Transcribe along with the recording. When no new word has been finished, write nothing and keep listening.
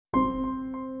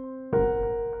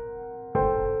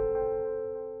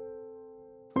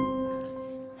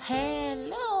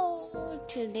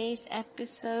today's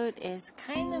episode is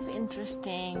kind of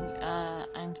interesting.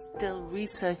 I'm still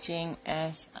researching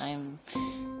as I'm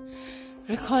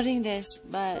recording this,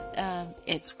 but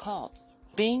it's called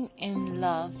Being in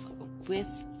Love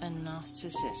with a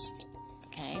Narcissist.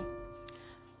 Okay?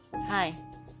 Hi,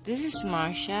 this is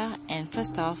Marsha, and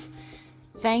first off,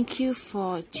 thank you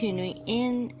for tuning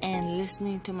in and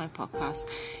listening to my podcast.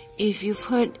 If you've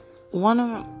heard one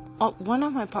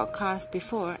of my podcasts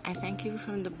before, I thank you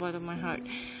from the bottom of my heart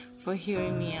for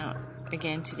hearing me out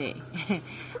again today.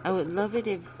 I would love it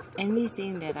if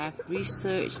anything that I've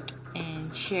researched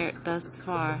and shared thus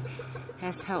far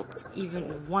has helped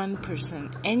even one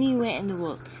person anywhere in the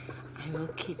world. I will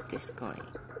keep this going.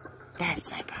 That's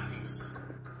my promise.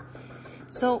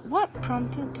 So what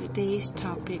prompted today's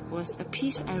topic was a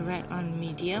piece I read on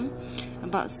Medium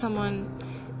about someone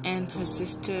and her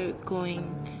sister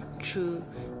going through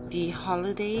the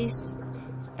holidays.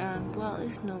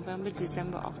 It's November,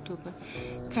 December, October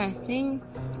kind of thing,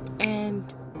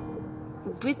 and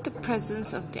with the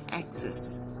presence of the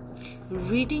exes.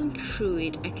 Reading through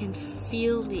it, I can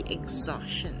feel the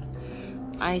exhaustion.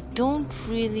 I don't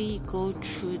really go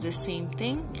through the same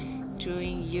thing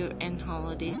during year-end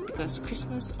holidays because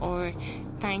Christmas or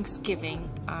Thanksgiving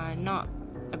are not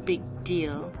a big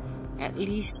deal, at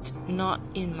least not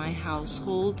in my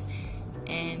household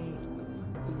and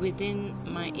within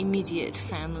my immediate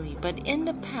family. But in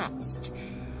the past,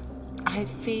 I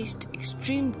faced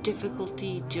extreme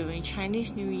difficulty during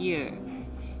Chinese New Year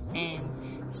and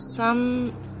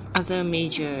some other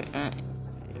major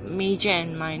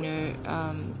and minor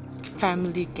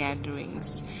family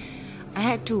gatherings. I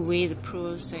had to weigh the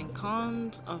pros and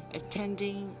cons of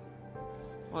attending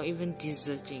or even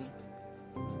deserting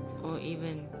or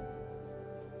even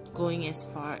going as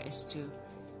far as to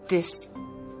diss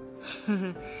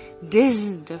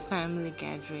the family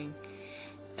gathering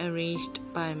arranged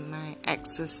by my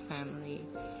ex's family.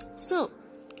 So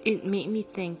it made me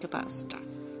think about stuff.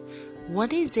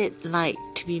 What is it like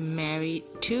to be married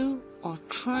to or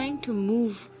trying to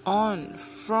move on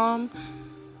from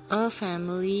a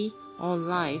family or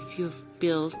life you've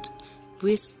built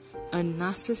with a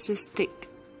narcissistic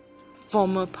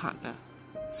former partner?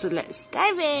 So let's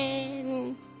dive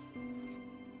in.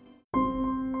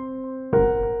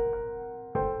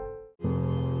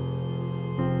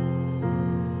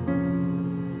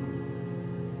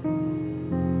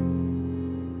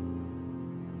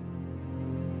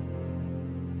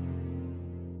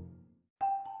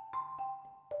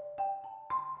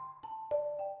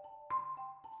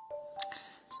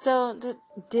 So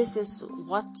this is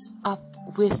what's up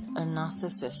with a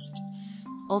narcissist.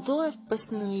 Although I've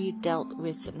personally dealt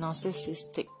with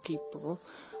narcissistic people,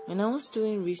 when I was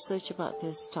doing research about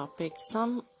this topic,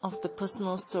 some of the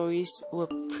personal stories were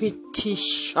pretty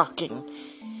shocking.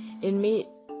 It made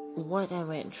what I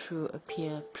went through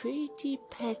appear pretty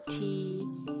petty.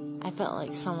 I felt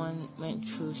like someone went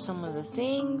through some of the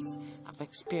things I've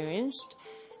experienced,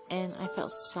 and I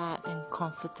felt sad and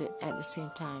comforted at the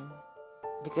same time,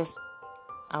 because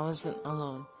I wasn't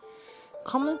alone.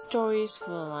 Common stories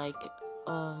were like,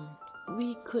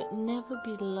 we could never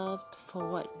be loved for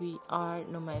what we are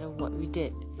no matter what we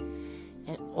did,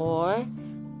 or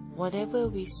whatever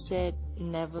we said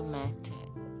never mattered,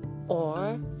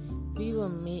 or we were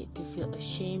made to feel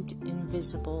ashamed,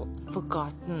 invisible,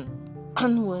 forgotten,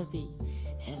 unworthy,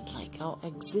 and like our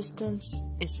existence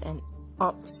is an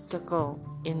obstacle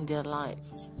in their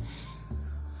lives.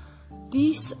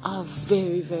 These are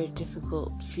very, very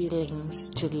difficult feelings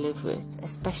to live with,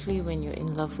 especially when you're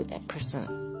in love with that person.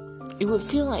 It would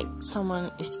feel like someone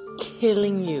is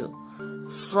killing you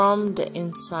from the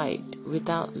inside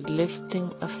without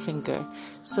lifting a finger.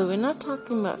 So we're not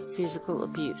talking about physical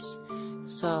abuse.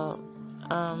 So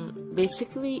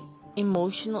basically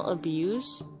emotional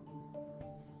abuse,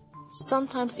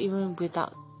 sometimes even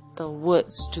without the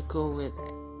words to go with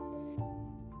it.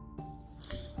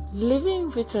 Living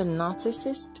with a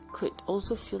narcissist could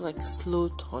also feel like slow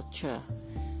torture,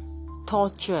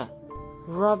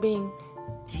 robbing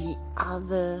the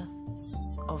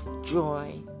others of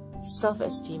joy,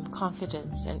 self-esteem,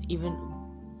 confidence, and even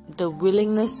the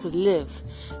willingness to live.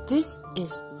 This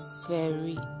is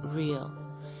very real,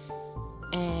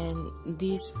 and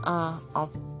these are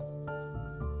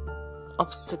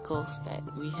obstacles that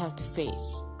we have to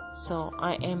face. So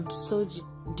I am so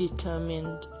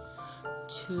determined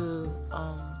to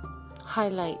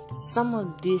highlight some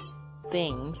of these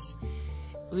things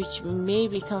which may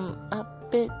become a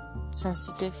bit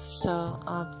sensitive, so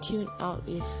tune out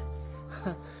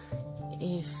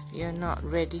if you're not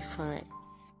ready for it.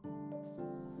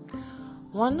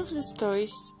 One of the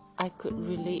stories I could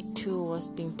relate to was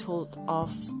being told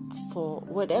off for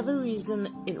whatever reason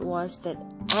it was that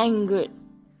angered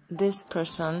this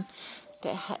person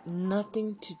that had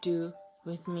nothing to do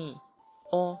with me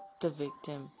or the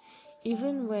victim.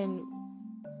 Even when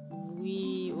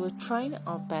we were trying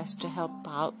our best to help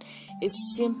out, it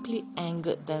simply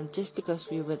angered them just because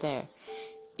we were there.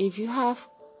 If you have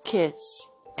kids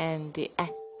and they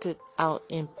acted out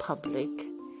in public,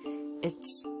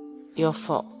 it's your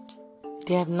fault.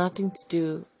 They have nothing to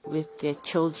do with their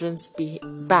children's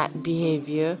bad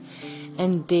behavior,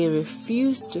 and they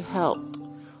refuse to help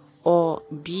or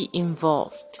be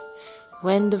involved.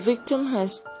 When the victim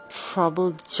has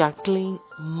trouble juggling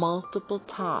multiple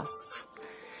tasks,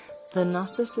 the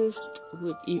narcissist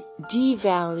would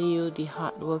devalue the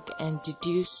hard work and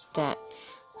deduce that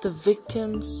the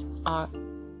victims are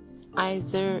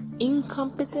either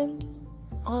incompetent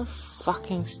or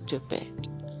fucking stupid.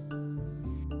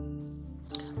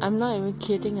 I'm not even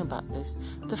kidding about this.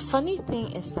 The funny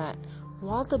thing is that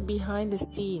while the behind the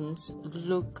scenes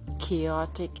look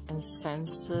chaotic and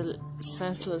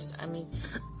senseless,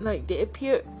 like they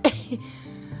appear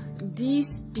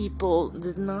these people,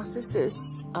 the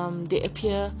narcissists, they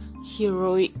appear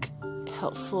heroic,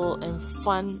 helpful, and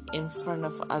fun in front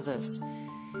of others.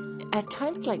 At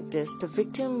times like this, the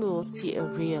victim will see a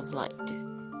ray of light.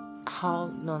 How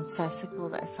nonsensical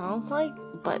that sounds like,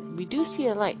 but we do see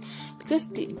a light because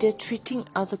they're treating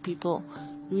other people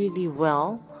really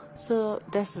well. So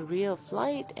there's a ray of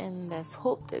light, and there's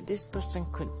hope that this person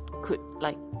could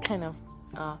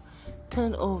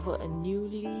turn over a new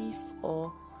leaf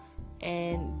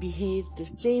and behave the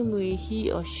same way he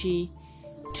or she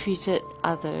treated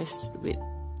others with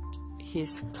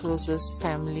his closest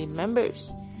family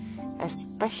members,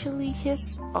 especially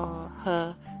his or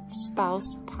her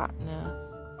spouse, partner,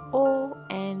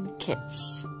 and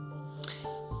kids.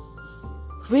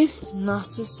 With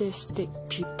narcissistic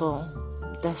people,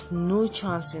 there's no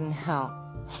chance in hell.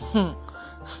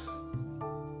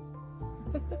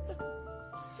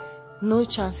 No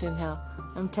chance in hell.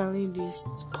 I'm telling you this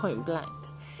point blank.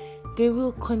 They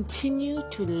will continue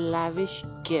to lavish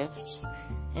gifts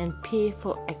and pay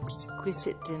for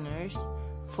exquisite dinners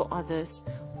for others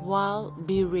while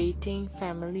berating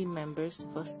family members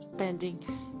for spending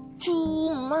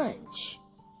too much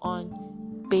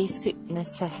on basic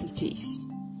necessities.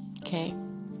 Okay?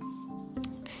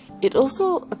 It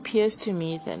also appears to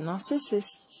me that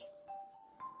narcissists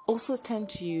also tend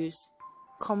to use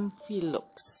comfy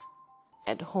looks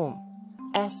at home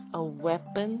as a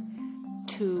weapon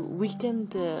to weaken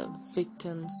the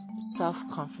victim's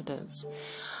self-confidence.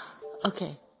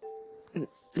 Okay,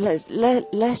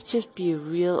 let's just be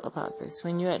real about this.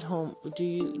 When you're at home, do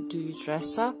you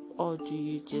dress up or do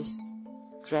you just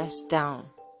dress down,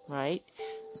 right?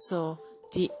 So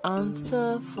the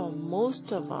answer for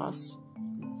most of us,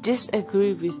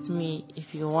 disagree with me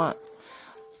if you want,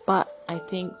 but I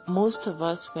think most of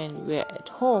us, when we're at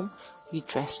home, we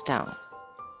dress down,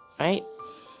 right?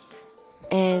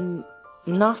 And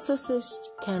narcissists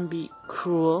can be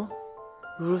cruel,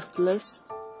 ruthless,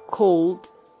 cold,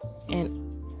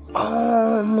 and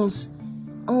almost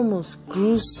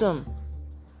gruesome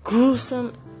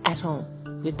at home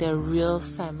with their real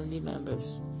family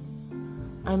members.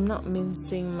 I'm not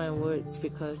mincing my words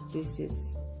because this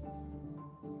is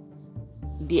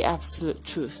the absolute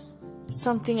truth,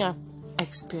 something I've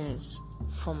experienced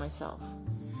for myself.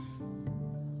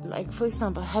 Like, for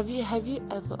example, have you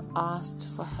ever asked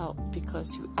for help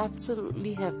because you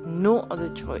absolutely have no other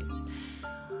choice,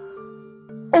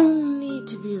 only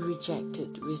to be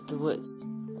rejected with the words,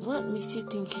 "What makes you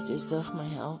think you deserve my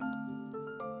help?"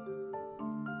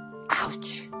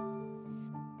 Ouch.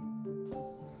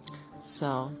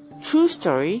 So, true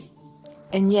story,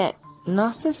 and yet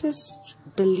narcissists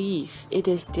believe it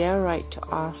is their right to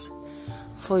ask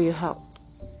for your help,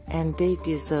 and they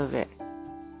deserve it.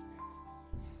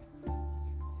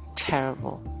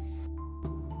 Terrible.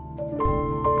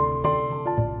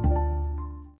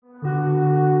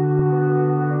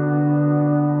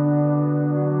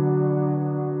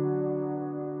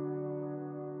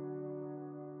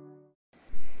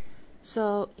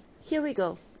 So here we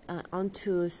go,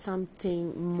 onto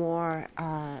something more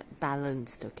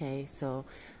balanced. Okay, so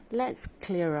let's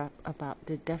clear up about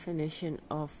the definition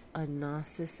of a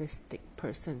narcissistic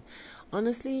person.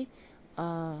 Honestly,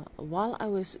 while I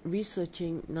was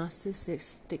researching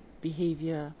narcissistic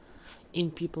behavior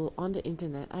in people on the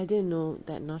internet, I didn't know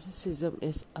that narcissism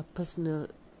is a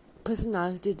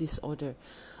personality disorder.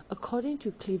 According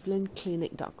to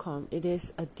clevelandclinic.com, it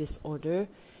is a disorder,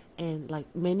 and like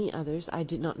many others, I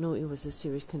did not know it was a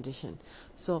serious condition.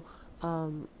 So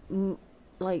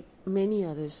like many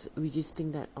others, we just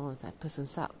think that, oh, that person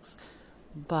sucks.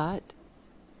 But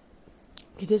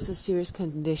it is a serious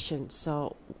condition.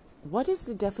 So, what is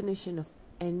the definition of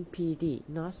NPD,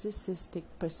 narcissistic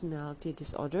personality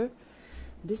disorder?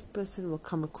 This person will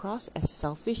come across as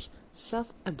selfish,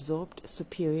 self-absorbed,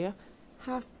 superior,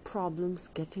 have problems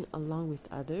getting along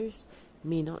with others,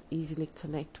 may not easily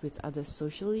connect with others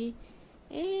socially,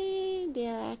 and they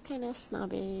are kind of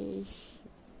snobbish.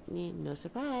 No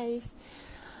surprise.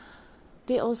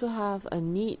 They also have a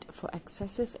need for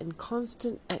excessive and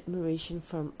constant admiration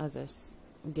from others.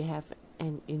 They have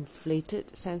an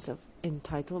inflated sense of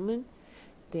entitlement.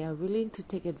 They are willing to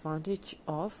take advantage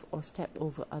of or step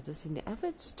over others in their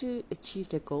efforts to achieve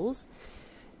their goals.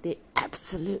 They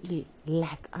absolutely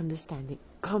lack understanding,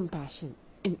 compassion,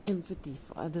 and empathy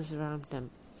for others around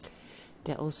them.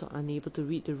 They are also unable to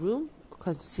read the room or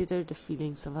consider the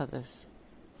feelings of others.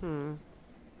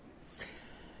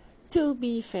 To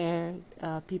be fair,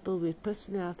 people with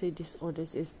personality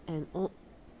disorders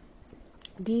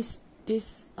these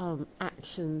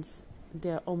actions,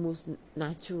 they're almost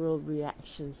natural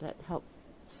reactions that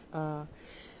helps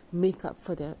make up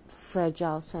for their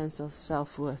fragile sense of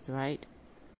self-worth, right?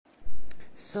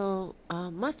 So,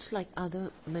 much like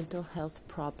other mental health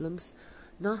problems,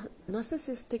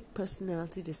 narcissistic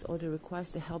personality disorder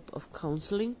requires the help of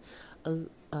counseling, a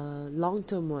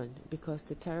long-term one, because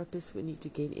the therapist will need to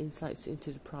gain insights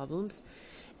into the problems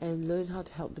and learn how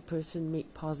to help the person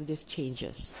make positive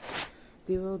changes.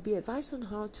 They will be advised on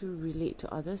how to relate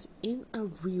to others in a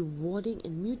rewarding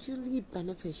and mutually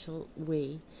beneficial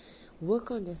way, work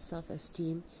on their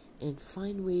self-esteem, and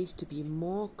find ways to be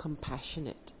more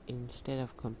compassionate instead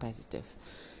of competitive,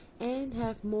 and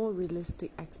have more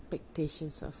realistic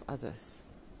expectations of others.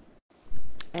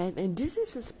 And this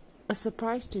is a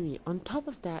surprise to me. On top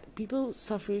of that, people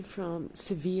suffering from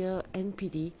severe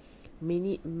NPD may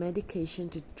need medication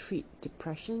to treat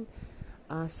depression,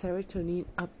 serotonin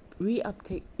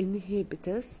reuptake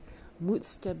inhibitors, mood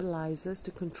stabilizers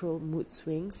to control mood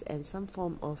swings, and some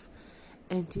form of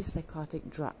antipsychotic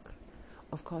drug.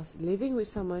 Of course, living with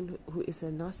someone who is a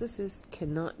narcissist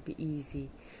cannot be easy.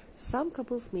 Some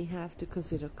couples may have to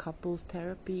consider couples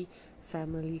therapy,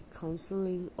 family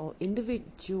counseling, or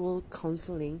individual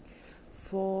counseling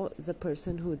for the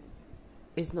person who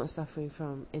is not suffering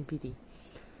from NPD.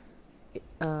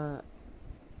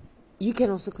 You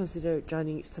can also consider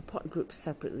joining support groups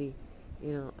separately,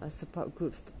 support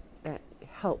groups that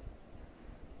help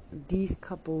these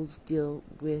couples deal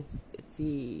with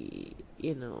the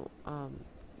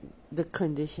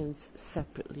conditions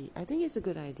separately. I think it's a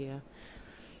good idea.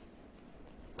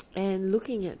 And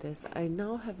looking at this, I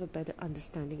now have a better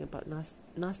understanding about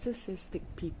narcissistic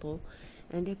people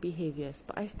and their behaviors.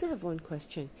 But I still have one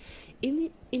question. In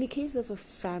the case of a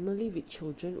family with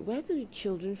children, where do the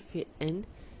children fit in?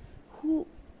 Who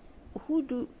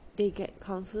do they get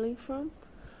counseling from?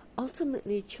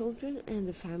 Ultimately, children and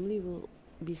the family will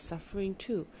be suffering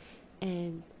too,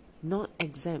 and not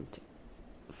exempt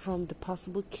from the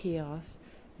possible chaos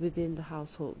within the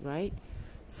household, right?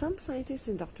 Some scientists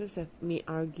and doctors may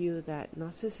argue that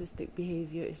narcissistic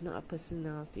behavior is not a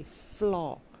personality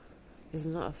flaw. It's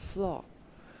not a flaw,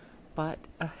 but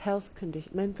a health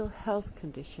condition, mental health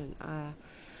condition. I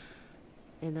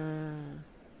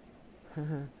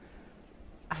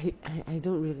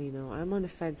don't really know. I'm on the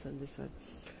fence on this one.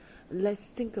 Let's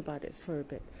think about it for a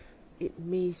bit. It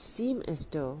may seem as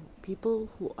though people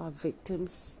who are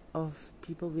victims of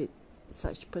people with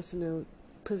such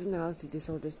personality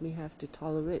disorders may have to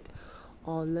tolerate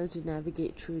or learn to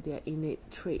navigate through their innate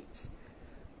traits.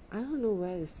 I don't know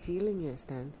where the ceiling is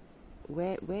then.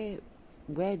 Where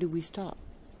do we stop?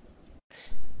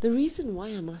 The reason why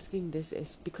I'm asking this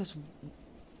is because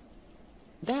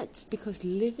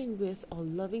living with or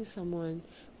loving someone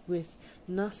with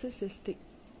narcissistic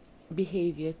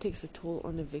behavior takes a toll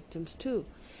on the victims too.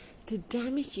 The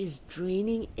damage is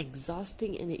draining,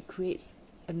 exhausting, and it creates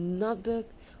another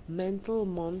mental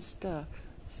monster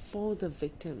for the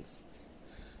victims.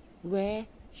 Where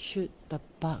should the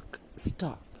buck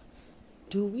stop?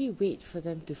 Do we wait for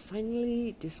them to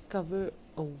finally discover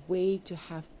a way to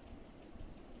have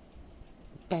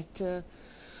better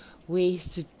ways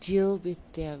to deal with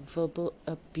their verbal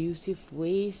abusive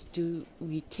ways? Do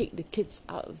we take the kids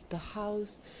out of the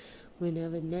house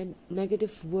whenever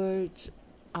negative words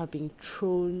are being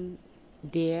thrown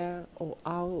there or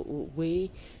our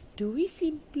way? Do we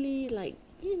simply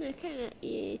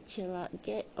chill out,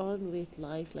 get on with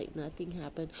life like nothing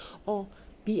happened, or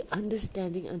be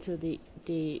understanding until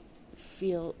they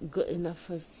feel good enough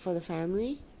for the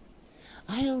family?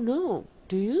 I don't know.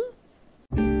 Do you?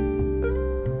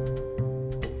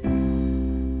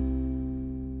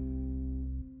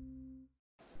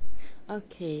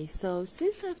 Okay, so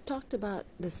since I've talked about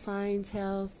the science,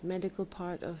 health, medical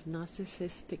part of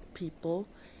narcissistic people,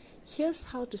 here's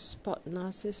how to spot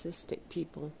narcissistic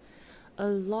people. A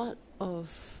lot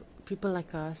of people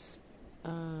like us,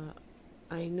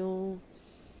 I know,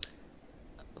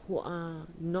 who are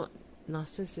not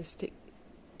narcissistic,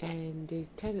 and they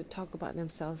tend to talk about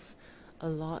themselves a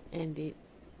lot, and they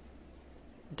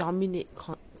dominate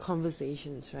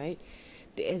conversations, right?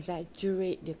 They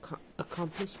exaggerate their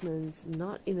accomplishments,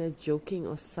 not in a joking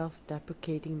or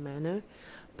self-deprecating manner,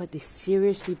 but they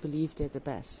seriously believe they're the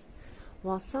best.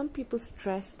 While some people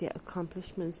stress their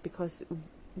accomplishments because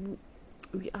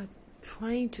we are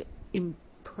trying to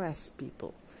impress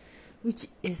people, which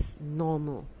is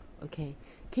normal. Okay,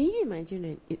 can you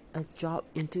imagine a job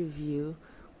interview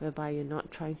whereby you're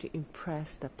not trying to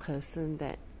impress the person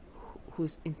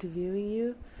who's interviewing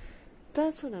you?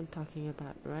 That's what I'm talking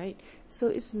about, right? So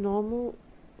it's normal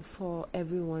for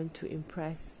everyone to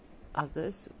impress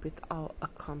others with our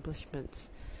accomplishments.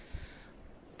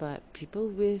 But people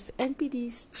with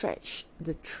NPD stretch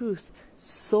the truth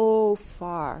so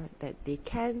far that they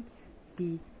can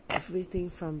be everything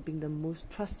from being the most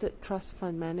trusted trust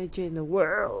fund manager in the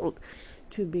world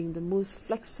to being the most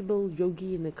flexible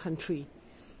yogi in the country.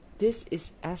 This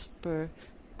is as per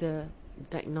the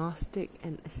Diagnostic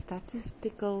and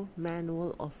Statistical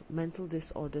Manual of Mental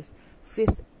Disorders,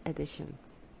 5th edition.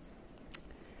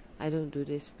 I don't do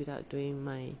this without doing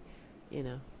my,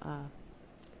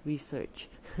 research.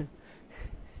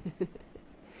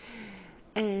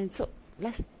 And so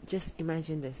let's just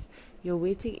imagine this. You're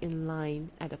waiting in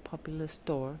line at a popular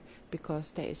store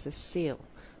because there is a sale,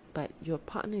 but your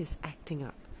partner is acting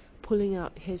up, pulling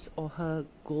out his or her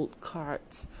gold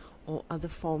cards or other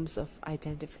forms of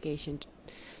identification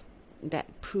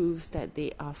that proves that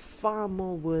they are far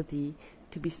more worthy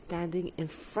to be standing in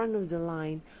front of the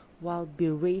line while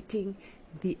berating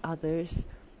the others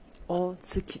or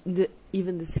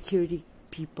even the security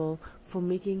people for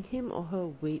making him or her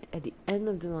wait at the end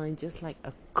of the line just like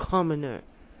a commoner,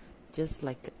 just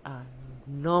like a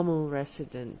normal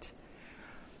resident.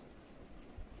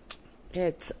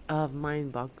 It's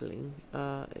mind-boggling.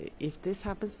 If this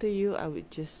happens to you, I would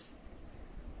just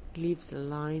leave the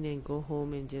line and go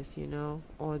home and just,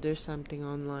 order something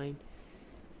online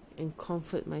and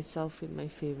comfort myself with my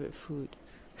favorite food.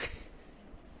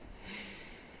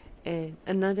 And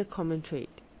another common trait,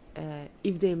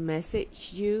 if they message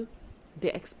you,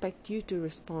 they expect you to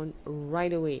respond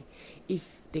right away. If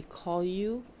they call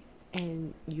you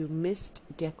and you missed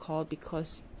their call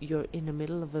because you're in the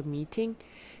middle of a meeting,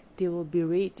 they will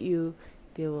berate you,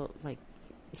 they will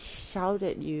shout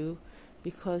at you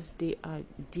because they are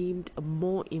deemed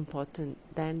more important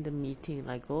than the meeting.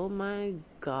 Like, oh my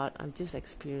God, I've just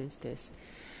experienced this.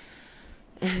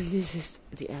 And this is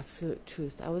the absolute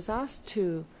truth. I was asked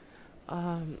to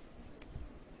I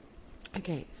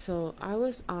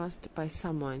was asked by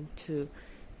someone to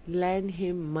lend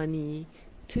him money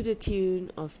to the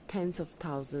tune of tens of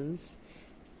thousands,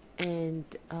 and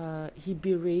he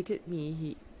berated me.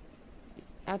 He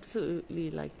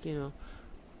absolutely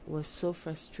was so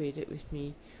frustrated with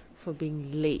me for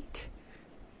being late,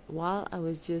 while I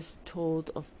was just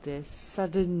told of this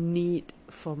sudden need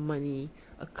for money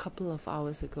a couple of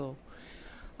hours ago.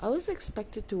 I was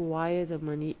expected to wire the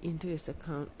money into his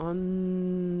account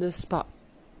on the spot.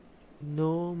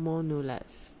 No more, no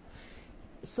less.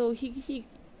 So he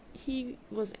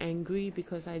was angry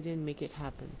because I didn't make it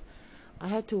happen. I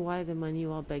had to wire the money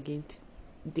while begging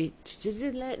to just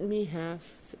let me have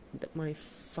my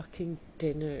fucking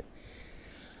dinner.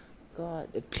 God,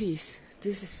 please,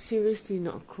 this is seriously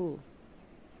not cool.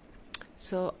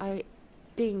 So I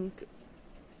think,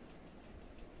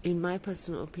 in my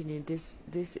personal opinion, this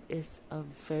is a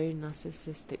very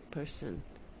narcissistic person.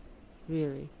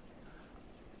 Really.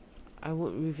 I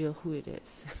won't reveal who it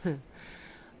is.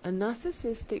 A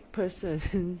narcissistic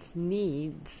person's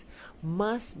needs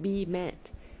must be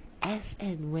met as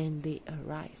and when they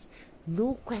arise.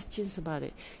 No questions about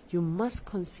it. You must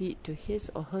concede to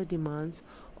his or her demands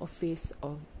or face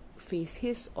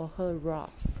his or her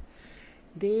wrath.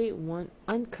 They want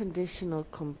unconditional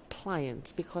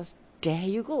compliance because there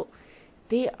you go.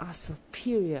 They are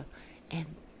superior and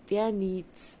their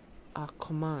needs are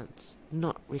commands,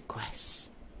 not requests.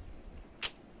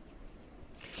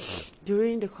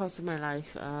 During the course of my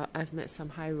life, I've met some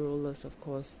high rollers, of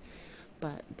course,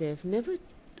 but they've never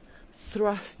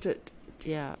thrusted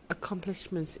their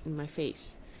accomplishments in my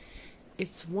face.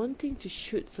 It's one thing to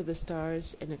shoot for the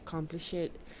stars and accomplish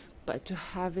it, but to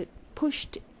have it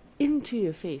pushed into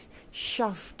your face,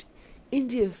 shoved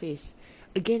into your face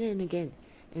again and again,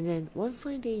 And then one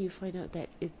fine day you find out that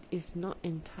it is not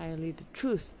entirely the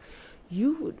truth.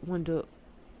 You would wonder,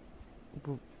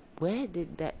 where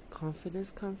did that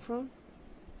confidence come from?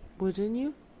 Wouldn't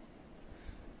you?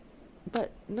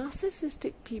 But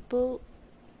narcissistic people,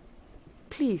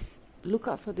 please look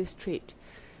out for this trait.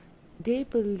 They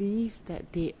believe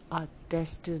that they are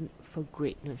destined for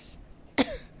greatness.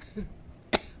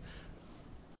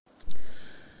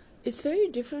 It's very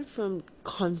different from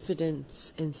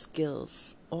confidence and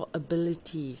skills or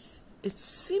abilities. It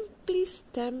simply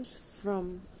stems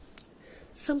from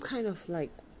some kind of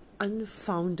like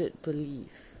unfounded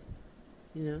belief.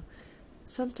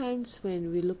 Sometimes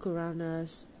when we look around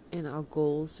us and our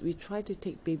goals, we try to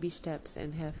take baby steps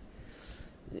and have,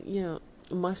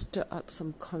 muster up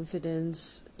some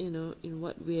confidence, in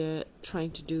what we're trying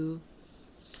to do,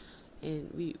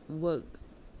 and we work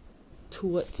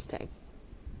towards that,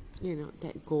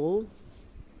 that goal.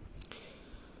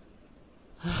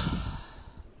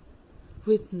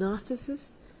 With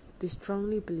narcissists, they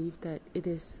strongly believe that it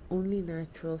is only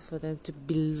natural for them to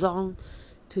belong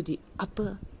to the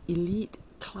upper elite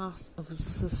class of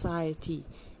society,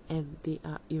 and they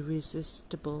are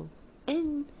irresistible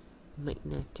and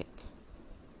magnetic.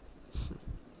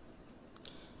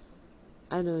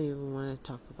 I don't even want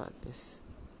to talk about this.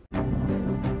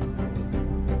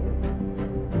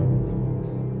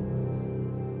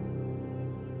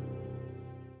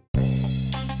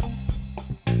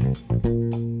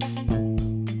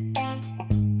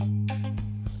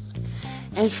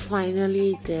 And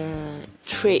finally, the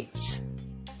traits.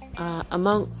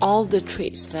 Among all the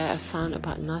traits that I found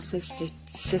about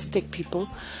narcissistic people,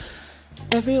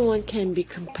 everyone can be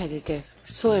competitive.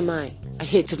 So am I. I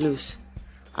hate to lose.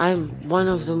 I'm one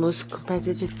of the most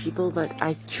competitive people, but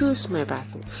I choose my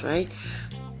battles, right?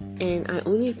 And I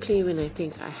only play when I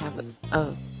think I have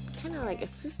a kind of like a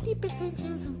 50%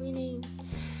 chance of winning.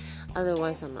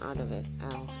 Otherwise, I'm out of it.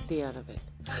 I'll stay out of it.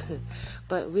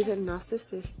 But with a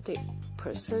narcissistic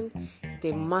person,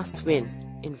 they must win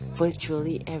in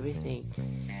virtually everything.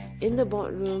 In the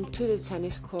boardroom, to the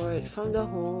tennis court, from the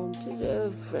home to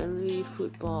the friendly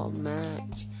football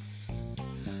match.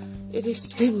 It is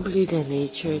simply their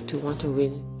nature to want to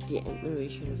win the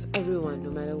admiration of everyone,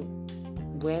 no matter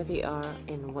where they are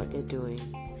and what they're doing.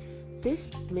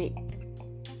 This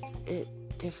makes it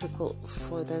difficult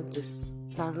for them to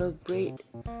celebrate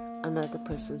another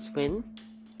person's win,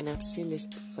 and I've seen this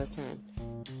firsthand.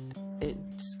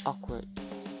 It's awkward.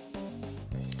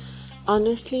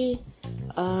 Honestly,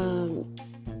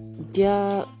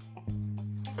 their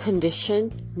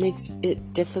condition makes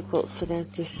it difficult for them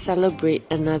to celebrate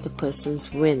another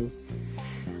person's win.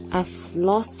 I've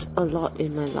lost a lot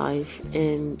in my life,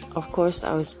 and of course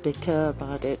I was bitter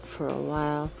about it for a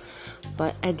while,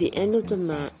 but at the end of the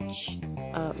match,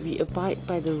 we abide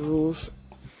by the rules,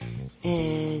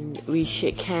 and we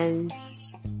shake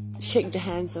the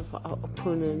hands of our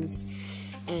opponents,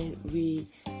 and we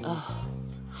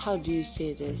how do you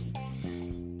say this,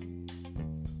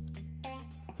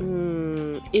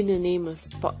 in the name of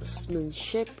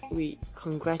sportsmanship, we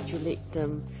congratulate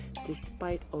them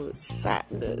despite our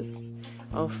sadness,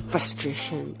 our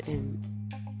frustration, and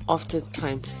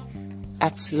oftentimes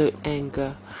absolute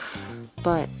anger.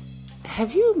 But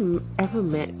have you ever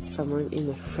met someone in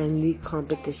a friendly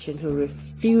competition who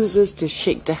refuses to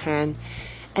shake the hand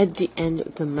at the end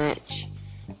of the match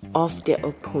of their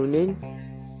opponent?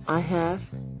 I have,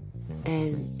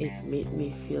 and it made me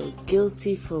feel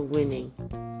guilty for winning.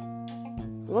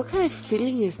 What kind of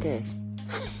feeling is this?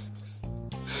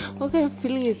 What kind of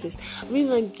feeling is this? I mean,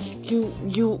 like,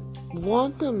 you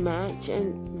won the match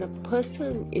and the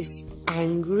person is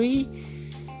angry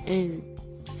and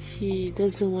he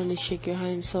doesn't want to shake your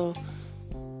hand, so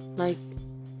like,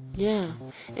 yeah.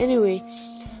 Anyway,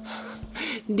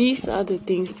 these are the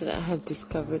things that I have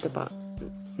discovered about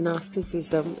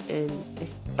narcissism, and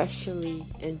especially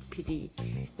NPD,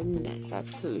 and that's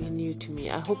absolutely new to me.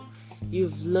 I hope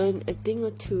you've learned a thing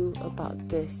or two about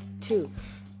this too.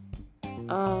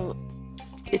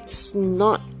 It's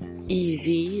not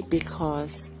easy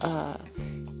because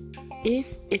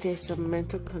if it is a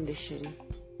mental condition,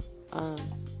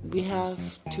 we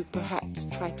have to perhaps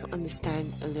try to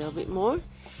understand a little bit more,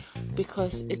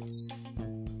 because it's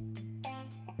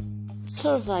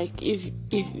sort of like if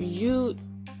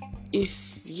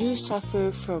you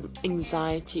suffer from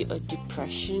anxiety or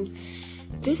depression,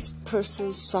 this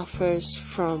person suffers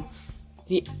from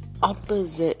the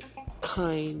opposite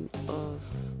kind of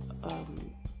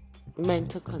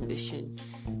mental condition.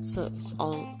 So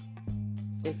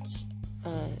it's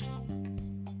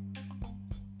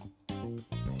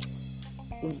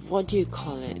what do you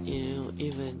call it?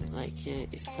 Even like,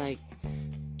 it's like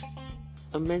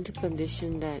a mental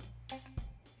condition that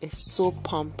is so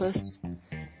pompous,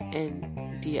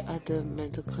 and the other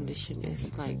mental condition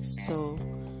is like so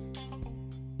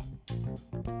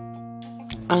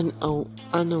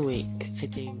unawake. I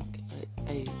think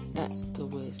I that's the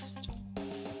worst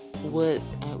word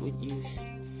I would use.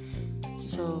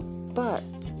 So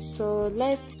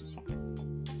let's,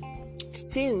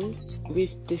 since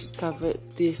we've discovered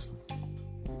this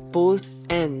both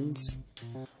ends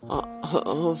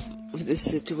of the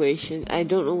situation, I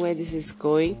don't know where this is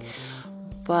going,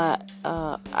 but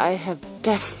I have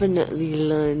definitely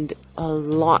learned a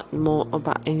lot more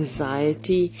about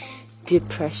anxiety,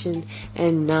 depression,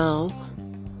 and now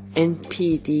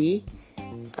NPD.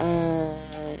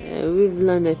 We've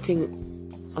learned a thing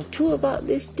or two about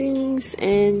these things,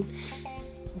 and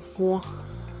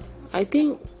I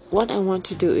think what I want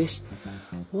to do is,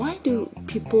 why do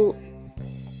people,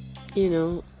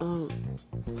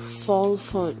 fall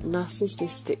for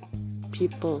narcissistic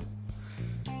people?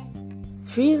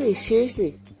 Really,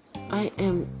 seriously, I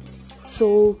am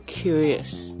so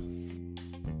curious.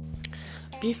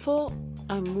 Before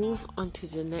I move on to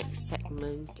the next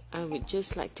segment, I would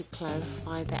just like to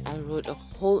clarify that I wrote a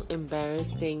whole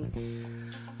embarrassing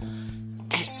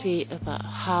essay about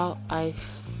how I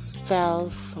fell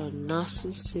for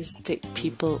narcissistic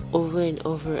people over and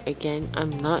over again.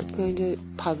 I'm not going to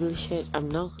publish it. I'm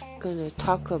not going to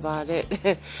talk about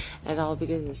it at all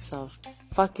because it's so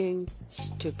fucking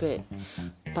stupid.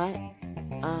 But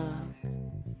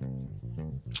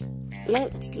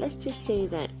let's just say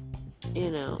that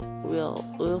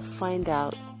we'll find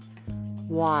out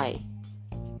why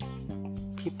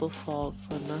people fall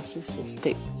for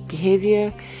narcissistic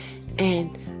behavior,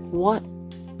 and what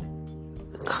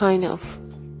are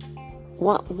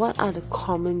the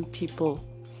common people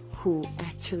who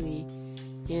actually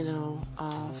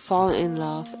fall in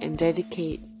love and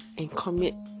dedicate and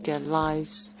commit their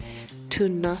lives to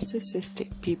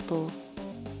narcissistic people.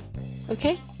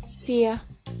 Okay, see ya,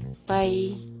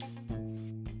 bye.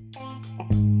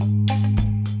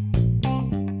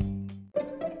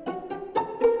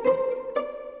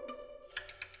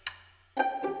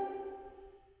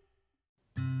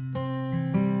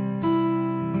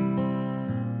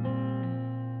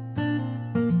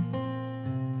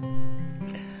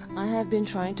 I have been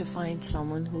trying to find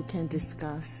someone who can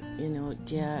discuss,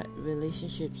 their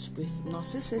relationships with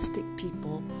narcissistic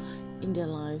people in their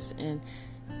lives, and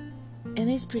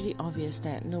it's pretty obvious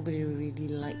that nobody really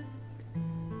like,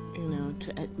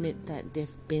 to admit that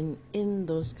they've been in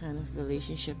those kind of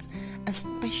relationships,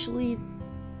 especially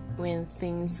when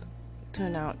things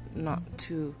turn out not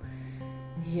to,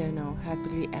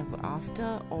 happily ever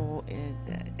after, or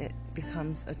it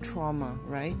becomes a trauma,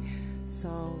 right?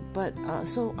 So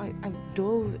I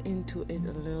dove into it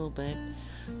a little bit,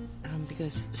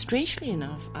 because strangely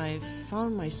enough, I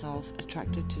found myself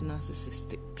attracted to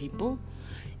narcissistic people,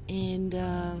 and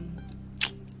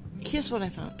here's what I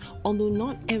found. Although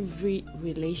not every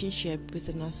relationship with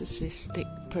a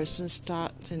narcissistic person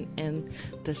starts and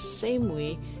ends the same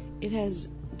way, it has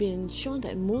been shown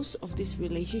that most of these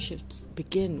relationships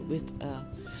begin with a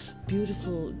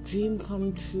beautiful dream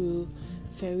come true,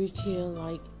 fairy tale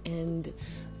like end,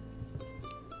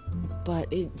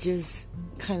 but it just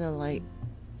kind of like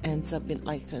ends up in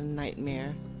like a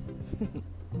nightmare.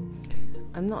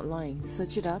 I'm not lying.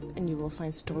 Search it up and you will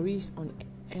find stories on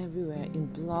everywhere, in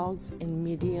blogs and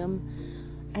Medium,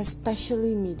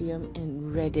 especially Medium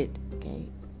and Reddit. Okay,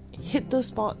 hit those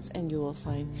spots and you will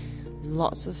find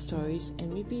lots of stories,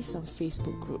 and maybe some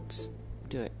Facebook groups.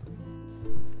 Do it.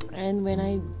 And when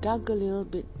I dug a little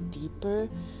bit deeper,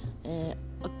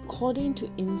 according to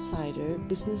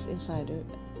Business Insider,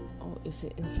 is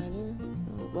it Insider?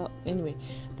 Well, anyway,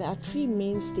 there are 3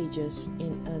 main stages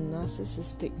in a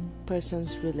narcissistic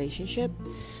person's relationship.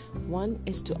 One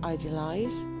is to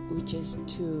idealize, which is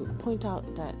to point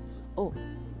out that,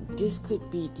 this could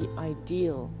be the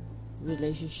ideal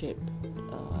relationship.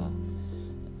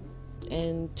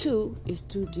 And 2 is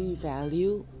to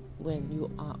devalue, when you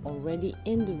are already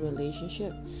in the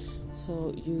relationship.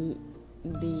 So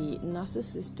the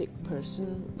narcissistic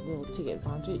person will take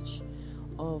advantage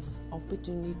of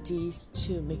opportunities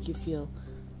to make you feel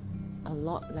a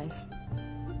lot less,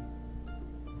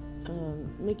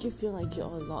 make you feel like you're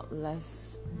a lot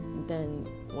less than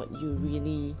what you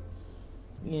really,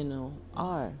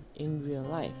 are in real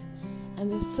life.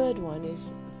 And the third one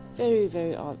is very,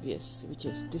 very obvious, which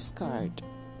is discard.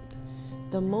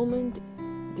 The moment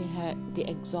they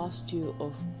exhaust you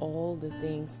of all the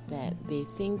things that they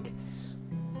think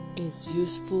is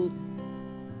useful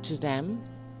to them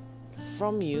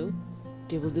from you,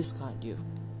 they will discard you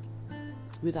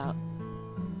without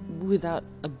without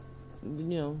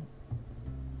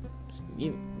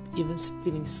even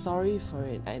feeling sorry for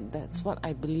it. That's what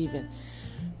I believe in,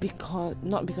 because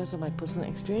not because of my personal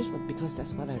experience, but because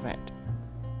that's what I read.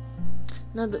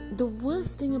 Now, the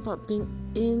worst thing about being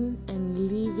in and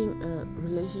leaving a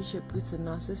relationship with a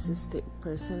narcissistic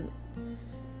person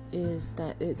is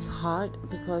that it's hard,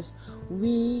 because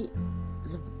we,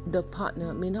 the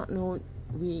partner, may not know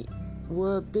we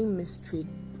were being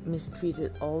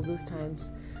mistreated all those times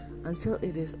until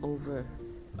it is over.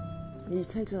 You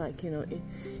tend to it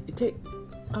take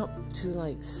up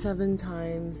to 7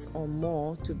 times or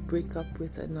more to break up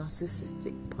with a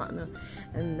narcissistic partner,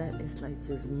 and that is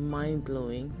just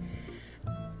mind-blowing.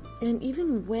 And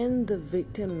even when the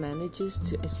victim manages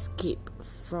to escape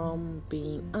from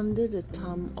being under the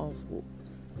thumb of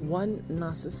one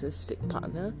narcissistic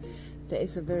partner, there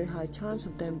is a very high chance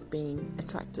of them being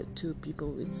attracted to people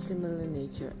with similar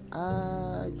nature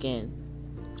again,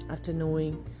 after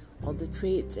knowing all the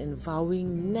traits and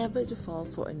vowing never to fall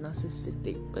for a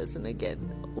narcissistic person again.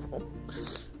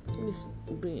 It's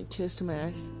bringing tears to my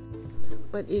eyes.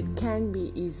 But it can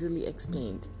be easily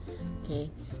explained.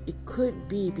 Okay, it could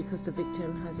be because the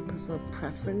victim has a personal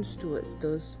preference towards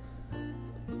those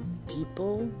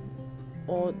people,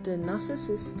 or the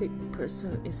narcissistic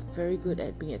person is very good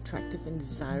at being attractive and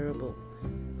desirable.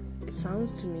 It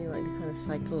sounds to me like the kind of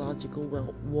psychological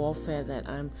warfare that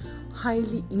I'm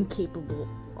highly incapable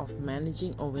of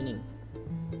managing or winning.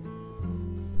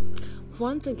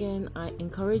 Once again, I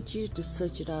encourage you to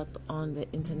search it up on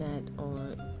the internet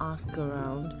or ask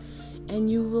around, and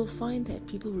you will find that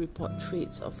people who report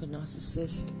traits of a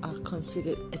narcissist are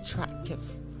considered attractive.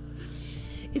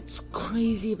 It's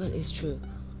crazy, but it's true.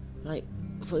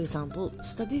 For example,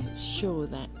 studies show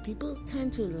that people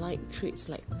tend to like traits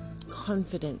like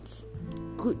confidence,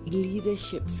 good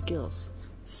leadership skills,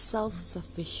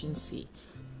 self-sufficiency,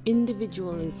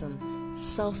 individualism,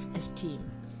 self-esteem,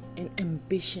 and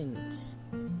ambitions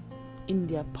in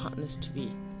their partners to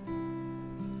be.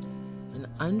 And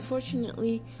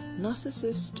unfortunately,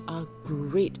 narcissists are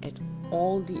great at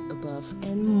all the above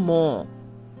and more.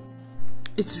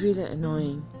 It's really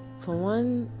annoying. For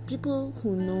one, people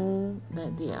who know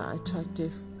that they are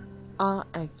attractive are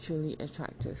actually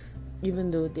attractive, even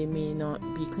though they may not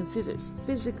be considered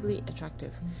physically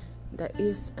attractive. There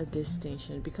is a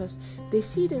distinction, because they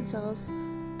see themselves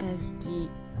as the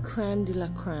crème de la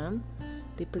crème.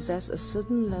 They possess a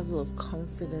certain level of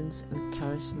confidence and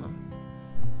charisma.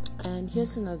 And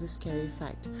here's another scary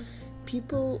fact.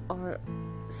 People are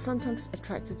sometimes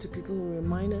attracted to people who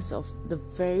remind us of the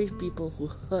very people who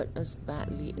hurt us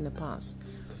badly in the past.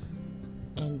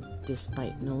 And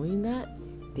despite knowing that,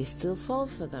 they still fall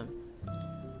for them.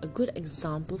 A good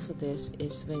example for this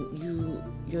is when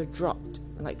you're dropped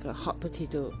like a hot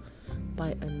potato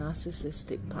by a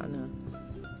narcissistic partner.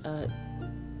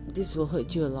 This will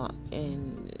hurt you a lot,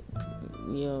 and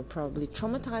you're probably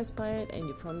traumatized by it, and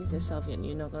you promise yourself you're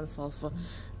not going to fall for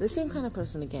the same kind of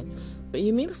person again. But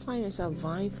you may find yourself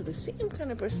vying for the same kind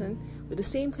of person with the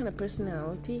same kind of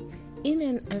personality in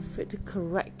an effort to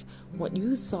correct what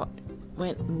you thought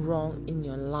went wrong in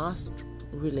your last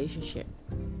relationship.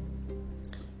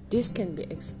 This can be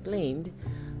explained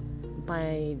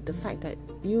by the fact that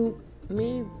you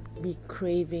may be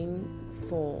craving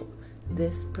for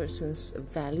this person's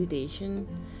validation,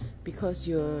 because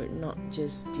you're not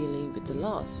just dealing with the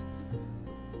loss.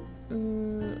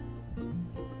 In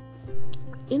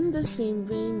the same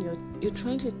vein, you're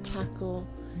trying to tackle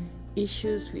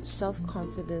issues with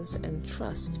self-confidence and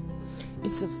trust.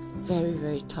 It's a very,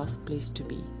 very tough place to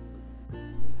be.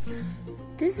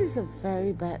 This is a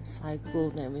very bad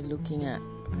cycle that we're looking at,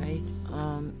 right?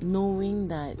 Knowing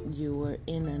that you were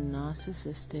in a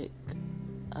narcissistic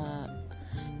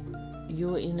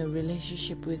you're in a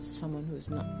relationship with someone who's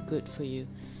not good for you.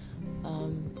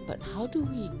 But how do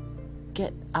we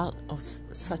get out of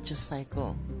such a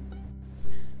cycle?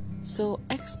 So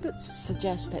experts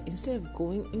suggest that instead of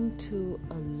going into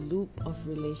a loop of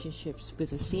relationships with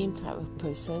the same type of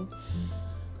person,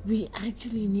 we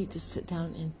actually need to sit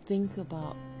down and think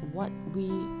about what we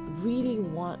really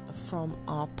want from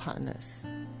our partners.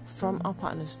 From our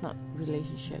partners, not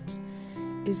relationships.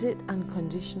 Is it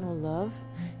unconditional love?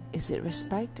 Is it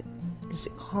respect? Is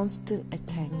it constant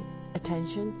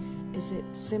attention? Is it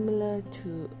similar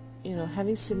to,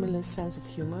 having similar sense of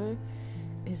humor?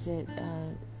 Is it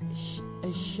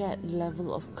a shared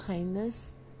level of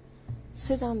kindness?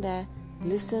 Sit down there,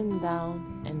 list them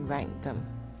down, and rank them.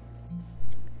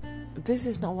 This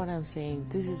is not what I'm saying.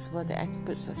 This is what the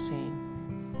experts are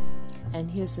saying. And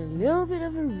here's a little bit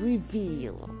of a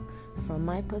reveal. From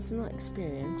my personal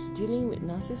experience, dealing with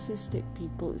narcissistic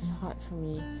people is hard for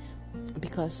me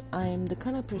because I'm the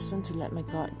kind of person to let my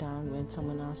guard down when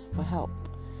someone asks for help.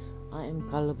 I am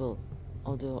gullible,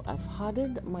 although I've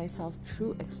hardened myself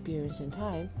through experience and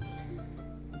time,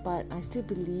 but I still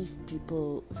believe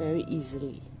people very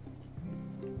easily.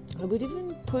 I would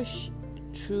even push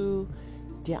through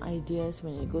their ideas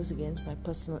when it goes against my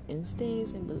personal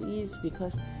instincts and beliefs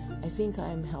because I think I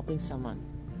am helping someone.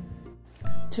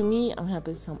 To me, I'm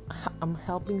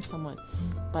helping someone,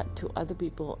 but to other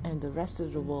people and the rest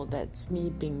of the world, that's me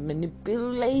being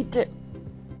manipulated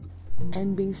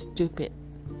and being stupid.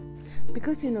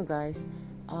 Because guys,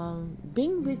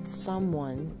 being with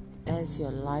someone as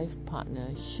your life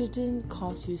partner shouldn't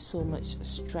cause you so much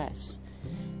stress.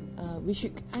 We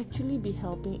should actually be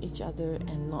helping each other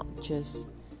and not just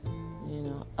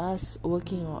us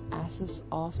working our asses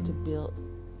off to build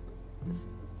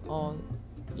or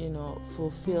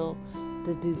fulfill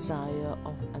the desire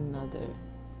of another.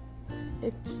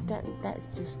 That's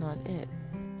just not it.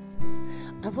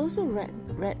 I've also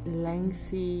read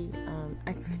lengthy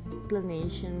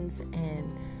explanations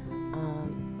and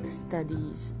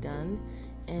studies done,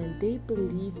 and they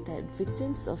believe that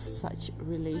victims of such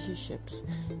relationships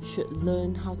should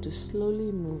learn how to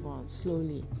slowly move on.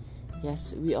 Slowly.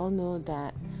 Yes, we all know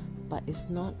that, but it's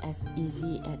not as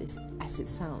easy as it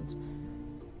sounds.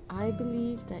 I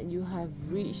believe that you have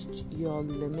reached your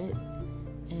limit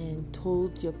and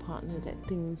told your partner that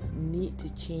things need to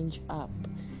change up,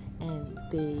 and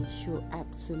they show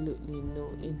absolutely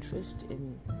no interest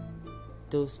in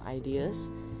those ideas.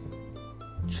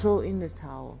 Throw in the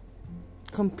towel.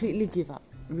 Completely give up.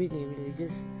 Really,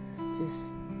 just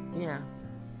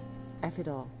F it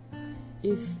all.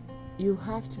 If you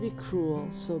have to be cruel,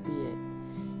 so be it.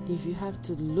 If you have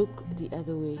to look the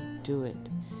other way, do it.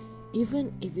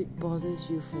 Even if it bothers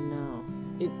you for now,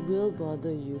 it will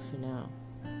bother you for now,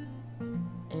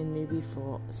 and maybe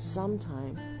for some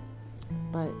time.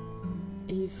 But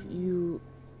if you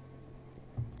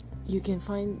can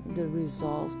find the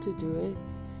resolve to do it,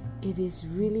 it is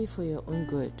really for your own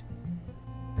good.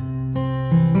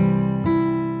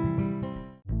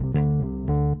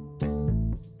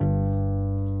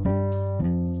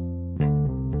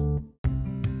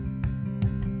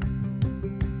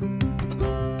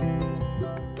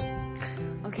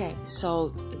 Okay, so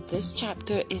this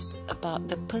chapter is about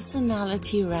the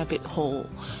personality rabbit hole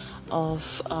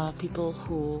of people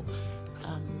who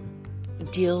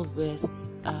deal with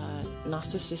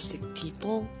narcissistic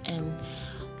people and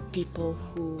people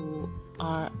who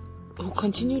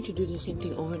continue to do the same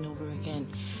thing over and over again.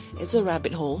 It's a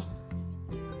rabbit hole.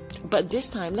 But this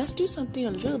time, let's do something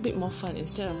a little bit more fun.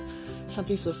 Instead of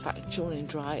something so factual and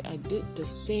dry, I did the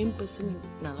same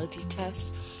personality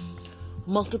test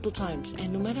multiple times,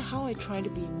 and no matter how I try to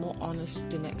be more honest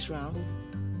the next round,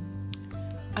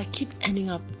 I keep ending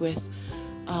up with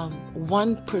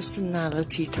one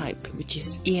personality type, which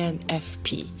is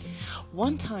ENFP.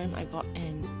 One time I got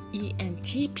an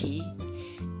ENTP,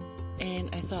 and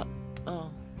I thought,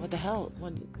 oh, what the hell?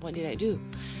 What did I do?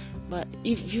 But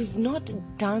if you've not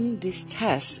done this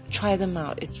test, try them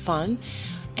out. It's fun,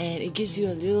 and it gives you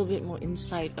a little bit more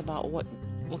insight about what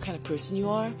kind of person you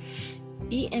are.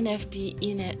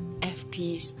 ENFPs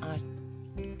are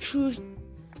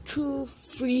true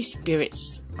free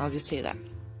spirits. I'll just say that.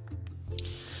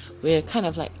 We're kind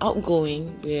of like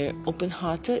outgoing, we're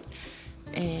open-hearted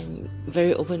and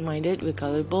very open-minded, we're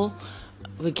gullible,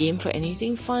 we're game for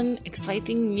anything fun,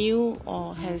 exciting, new,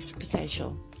 or has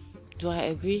potential. Do I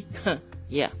agree?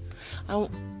 Yeah. I'm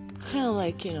kind of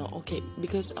like, okay,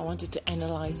 because I wanted to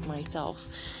analyze myself.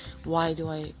 Why do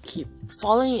I keep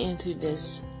falling into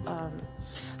this,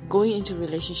 going into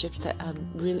relationships that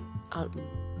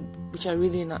which are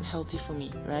really not healthy for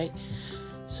me, right?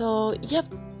 So, yep,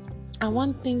 I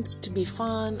want things to be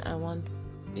fun. I want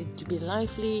it to be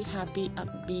lively, happy,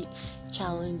 upbeat,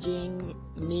 challenging,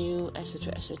 new,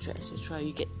 etc., etc., etc.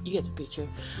 You get the picture.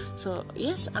 So,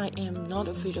 yes, I am not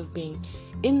afraid of being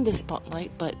in the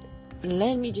spotlight, but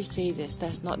let me just say this: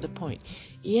 that's not the point.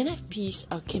 ENFPs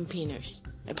are campaigners.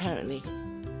 Apparently,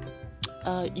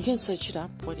 you can search it up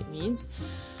what it means.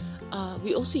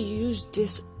 We also use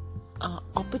these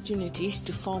opportunities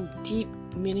to form deep,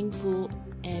 meaningful,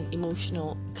 and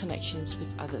emotional connections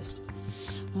with others.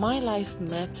 My life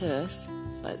matters,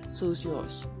 but so's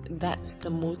yours. That's the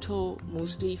motto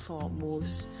mostly for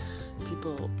most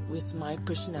people with my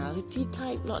personality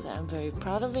type. Not that I'm very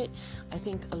proud of it. I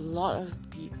think a lot of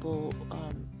people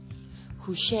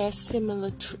who share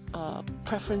similar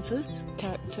preferences,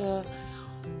 character,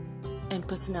 and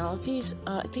personalities,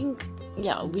 I think,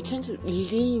 we tend to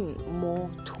lean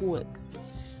more towards,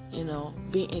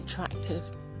 being attracted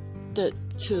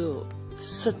to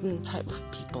certain type of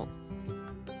people.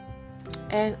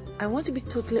 And I want to be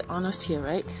totally honest here,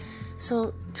 right?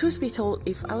 So, truth be told,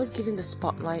 if I was given the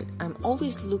spotlight, I'm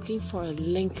always looking for a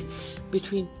link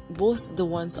between both the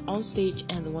ones on stage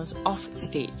and the ones off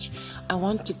stage. I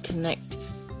want to connect,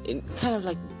 kind of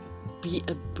like be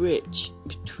a bridge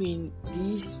between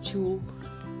these two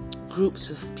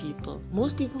groups of people.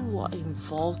 Most people who are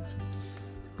involved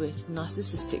with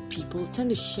narcissistic people tend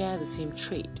to share the same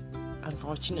trait.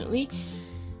 Unfortunately,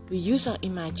 we use our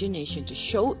imagination to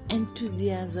show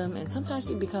enthusiasm, and sometimes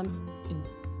it becomes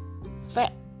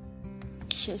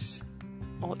infectious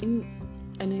or an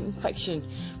infection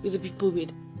with the people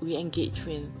we engage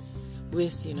with.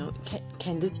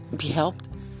 Can this be helped?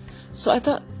 So I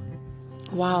thought,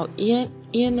 wow,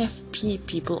 ENFP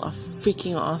people are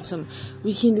freaking awesome.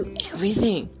 We can do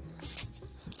everything.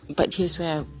 But here's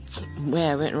where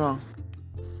I went wrong.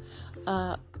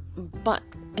 But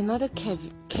another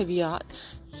caveat.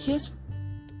 Here's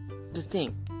the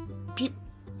thing.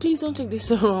 Please don't take this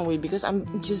the wrong way, because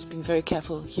I'm just being very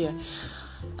careful here.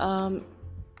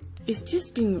 It's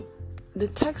just been, the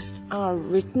texts are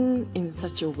written in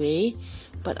such a way,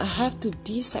 but I have to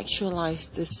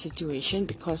desexualize this situation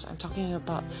because I'm talking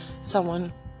about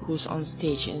someone who's on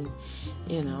stage and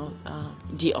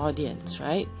the audience,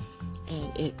 right?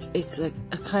 And it's a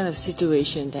kind of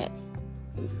situation that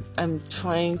I'm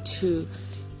trying to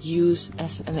use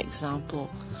as an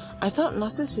example. I thought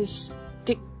narcissists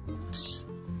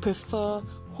prefer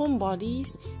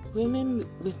homebodies, women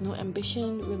with no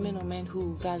ambition, women or men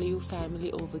who value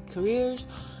family over careers,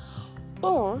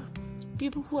 or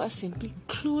people who are simply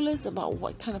clueless about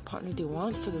what kind of partner they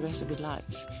want for the rest of their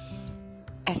lives.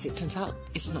 As it turns out,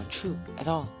 it's not true at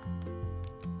all.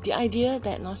 The idea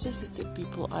that narcissistic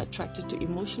people are attracted to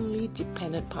emotionally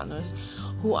dependent partners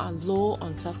who are low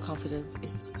on self-confidence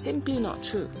is simply not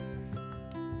true.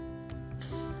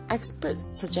 Experts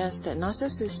suggest that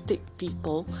narcissistic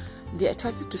people, they're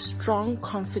attracted to strong,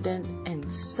 confident,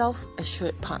 and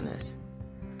self-assured partners.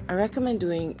 I recommend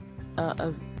doing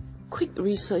a quick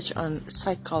research on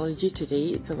Psychology Today.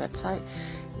 It's a website.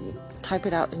 Type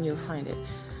it out and you'll find it.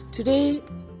 Today,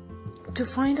 to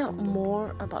find out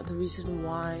more about the reason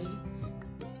why,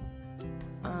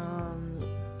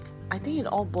 I think it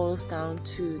all boils down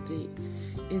to the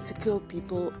insecure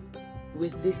people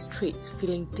with these traits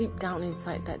feeling deep down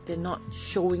inside that they're not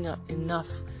showing up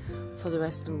enough for the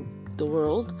rest of the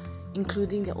world,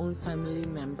 including their own family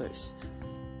members.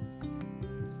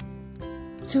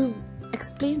 To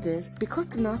explain this, because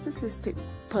the narcissistic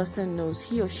person knows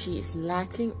he or she is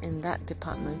lacking in that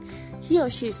department, he or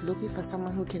she is looking for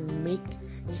someone who can make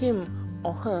him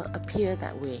or her appear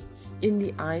that way in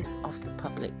the eyes of the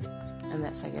public. And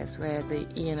that's, I guess, where the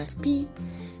ENFP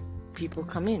people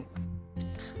come in.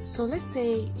 So let's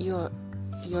say you're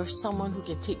someone who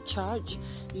can take charge,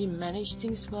 you can manage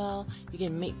things well, you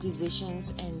can make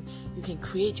decisions, and you can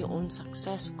create your own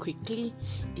success quickly.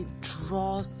 It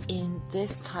draws in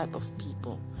this type of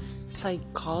people.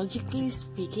 Psychologically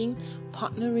speaking,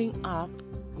 partnering up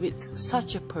with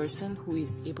such a person who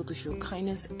is able to show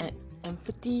kindness and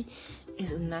empathy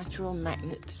is a natural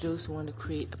magnet to those who want to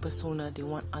create a persona they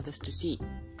want others to see.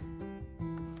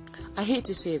 I hate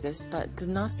to say this, but the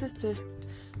narcissist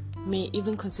may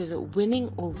even consider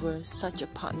winning over such a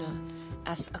partner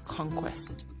as a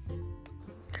conquest.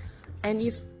 And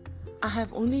if I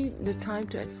have only the time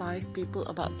to advise people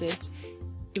about this,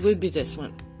 it would be this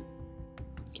one.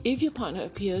 If your partner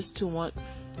appears to want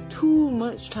too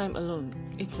much time alone,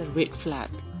 it's a red flag.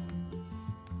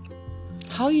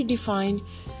 How you define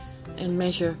and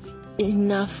measure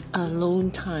enough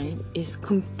alone time is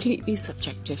completely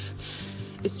subjective.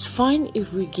 It's fine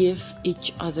if we give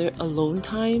each other alone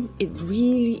time. It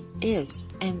really is,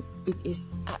 and it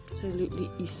is absolutely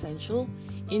essential.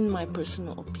 In my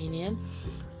personal opinion,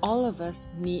 all of us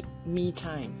need me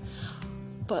time.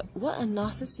 But what a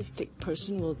narcissistic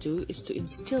person will do is to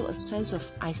instill a sense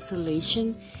of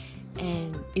isolation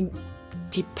and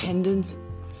independence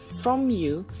from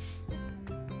you,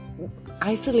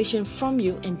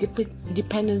 and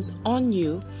dependence on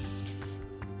you,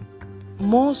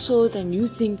 more so than you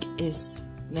think is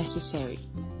necessary.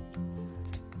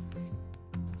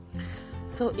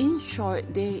 So in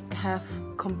short, they have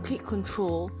complete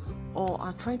control or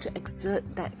are trying to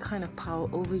exert that kind of power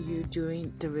over you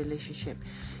during the relationship.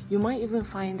 You might even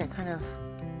find that kind of,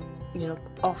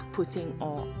 off-putting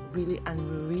or really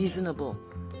unreasonable,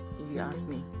 if you ask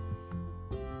me.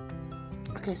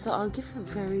 Okay, so I'll give a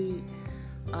very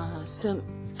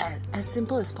as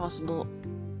simple as possible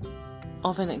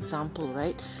of an example,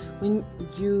 right? When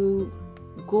you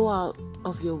go out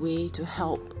of your way to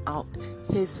help out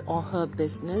his or her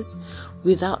business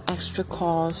without extra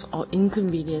cost or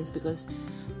inconvenience, because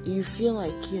you feel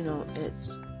like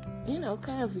it's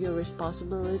kind of your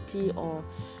responsibility, or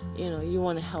you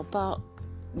want to help out,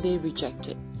 they reject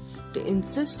it. They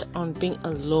insist on being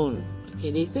alone.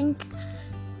 Okay, they think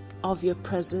of your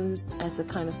presence as a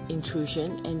kind of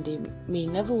intrusion, and they may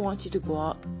never want you to go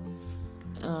out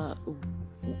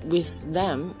with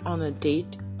them on a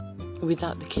date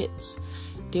without the kids.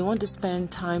 They want to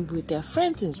spend time with their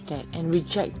friends instead, and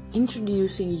reject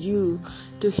introducing you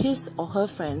to his or her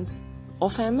friends or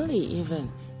family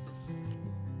even.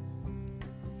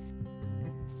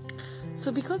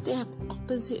 So because they have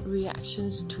opposite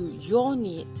reactions to your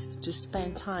needs to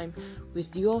spend time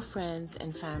with your friends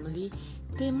and family,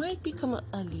 they might become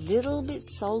a little bit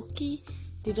sulky.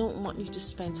 They don't want you to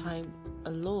spend time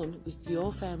alone with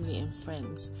your family and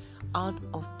friends out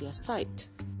of their sight.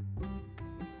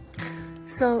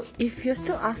 So if you're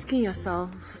still asking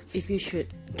yourself if you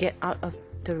should get out of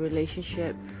the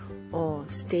relationship or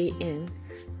stay in,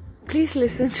 please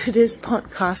listen to this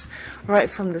podcast right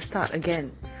from the start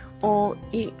again. Or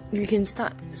you can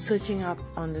start searching up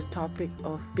on the topic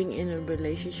of being in a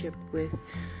relationship with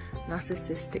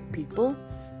narcissistic people.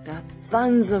 There are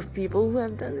tons of people who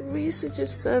have done research,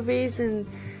 surveys, and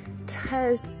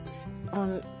tests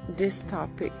on this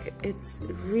topic. It's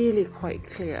really quite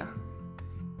clear.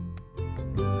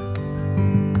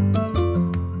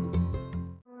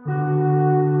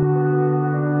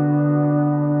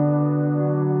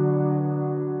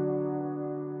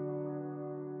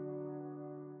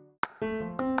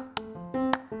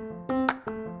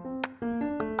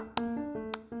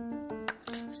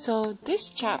 So this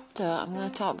chapter, I'm going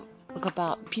to talk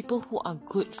about people who are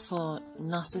good for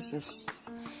narcissists.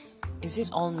 Is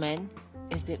it all men?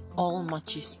 Is it all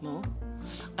machismo?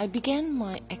 I began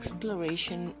my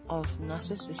exploration of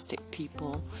narcissistic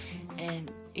people,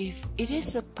 and if it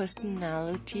is a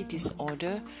personality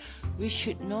disorder, we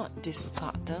should not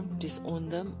discard them, disown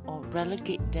them, or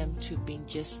relegate them to being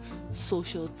just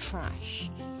social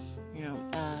trash.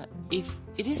 If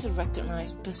it is a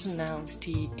recognized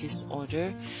personality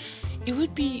disorder, it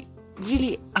would be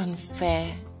really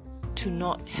unfair to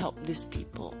not help these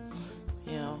people.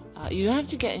 You don't have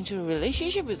to get into a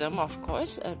relationship with them, of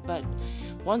course, but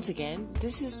once again,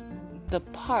 this is the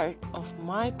part of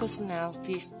my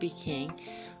personality speaking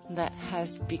that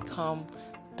has become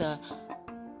the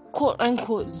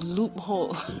quote-unquote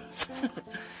loophole.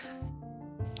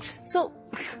 So,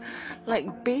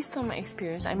 based on my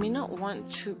experience, I may not want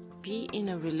to be in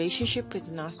a relationship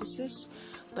with narcissists,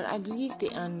 but I believe they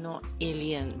are not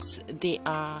aliens. They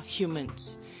are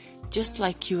humans, just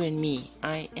like you and me.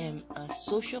 I am a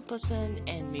social person,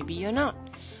 and maybe you're not.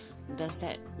 Does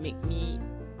that make me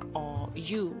or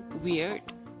you weird?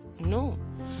 No.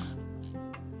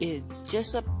 It's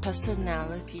just a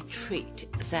personality trait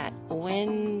that,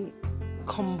 when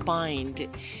combined,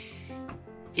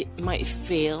 it might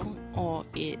fail, or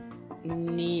it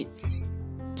needs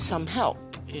some help.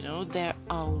 There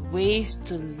are ways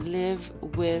to live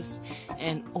with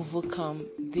and overcome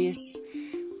these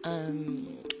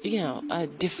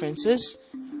differences,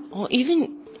 or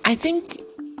even, I think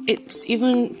it's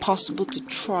even possible to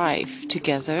thrive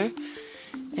together.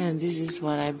 And this is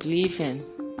what I believe in.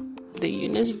 The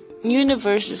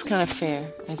universe is kind of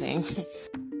fair, I think.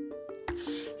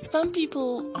 Some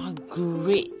people are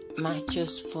great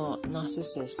matches for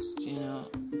narcissists,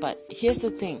 but here's the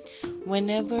thing: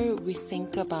 whenever we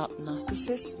think about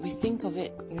narcissists, we think of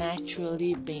it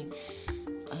naturally being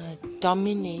a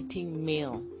dominating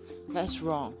male. That's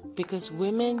wrong, because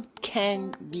women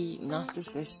can be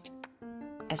narcissists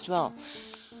as well.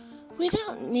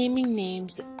 Without naming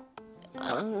names,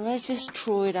 let's just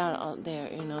throw it out there.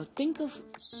 Think of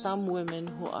some women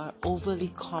who are overly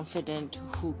confident,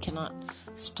 who cannot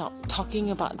stop talking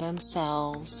about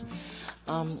themselves,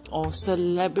 or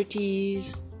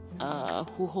celebrities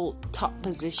who hold top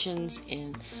positions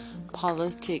in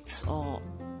politics, or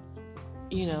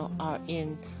are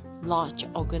in large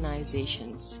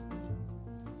organizations.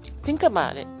 Think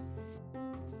about it.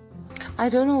 I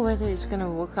don't know whether it's going to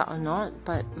work out or not,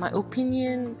 but my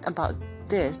opinion about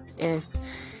this is,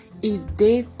 if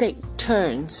they take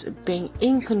turns being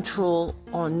in control,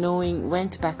 or knowing when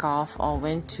to back off, or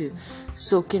when to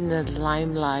soak in the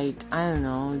limelight, I don't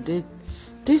know,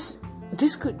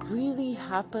 this could really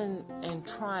happen and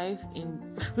thrive in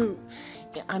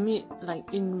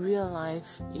in real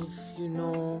life. If you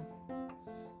know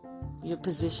your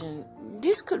position,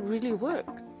 this could really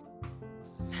work.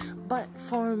 But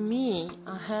for me,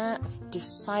 I have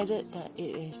decided that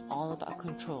it is all about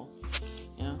control.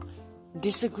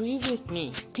 Disagree with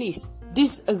me, please.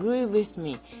 disagree with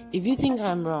me if you think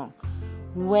I'm wrong.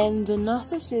 When the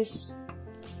narcissists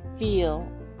feel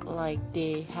like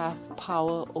they have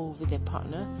power over their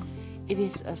partner, it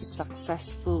is a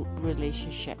successful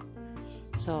relationship.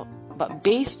 So, but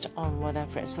based on what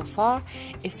I've read so far,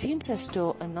 it seems as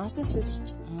though a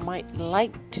narcissist might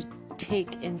like to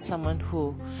take in someone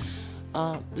who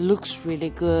looks really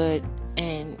good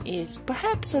and is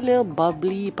perhaps a little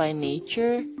bubbly by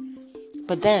nature,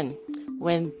 but then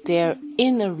when they're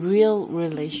in a real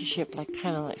relationship, like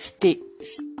kind of like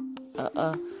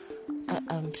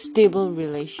stable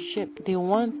relationship, they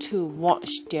want to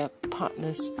watch their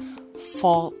partners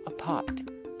fall apart.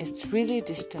 It's really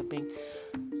disturbing.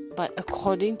 But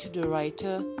according to the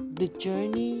writer, the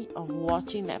journey of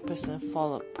watching that person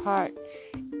fall apart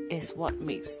is what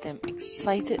makes them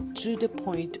excited to the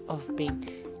point of being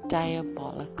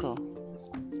diabolical.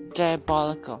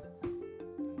 Diabolical.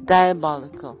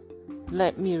 Diabolical.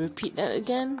 Let me repeat that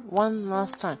again one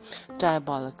last time.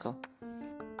 Diabolical.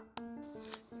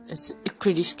 It's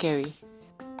pretty scary.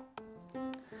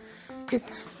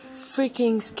 It's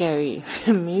freaking scary.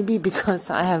 Maybe because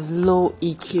I have low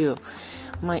EQ.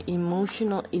 My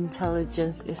emotional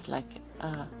intelligence is like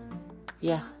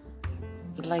the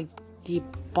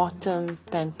bottom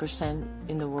 10%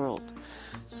 in the world.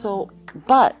 So,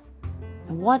 but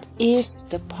what if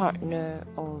the partner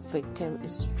or victim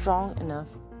is strong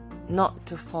enough not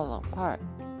to fall apart?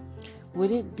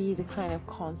 Would it be the kind of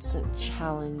constant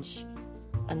challenge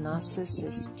a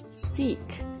narcissist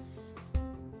seek?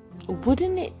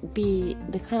 Wouldn't it be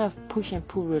the kind of push and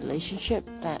pull relationship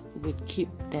that would keep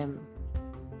them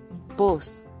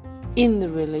both in the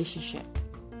relationship?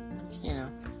 You know,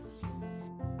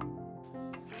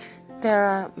 there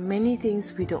are many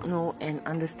things we don't know and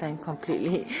understand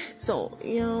completely. So,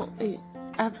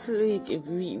 absolutely,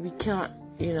 we cannot,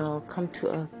 come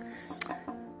to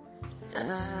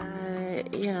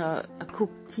a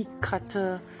cookie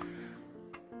cutter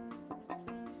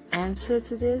answer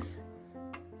to this.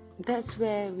 That's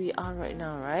where we are right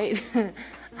now, right?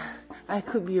 I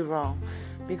could be wrong,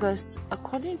 because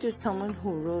according to someone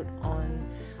who wrote on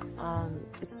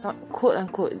quote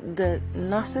unquote the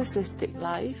narcissistic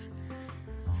life,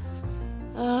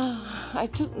 I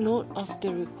took note of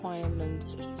the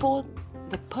requirements for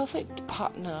the perfect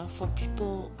partner for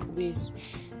people with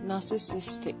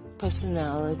narcissistic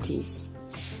personalities,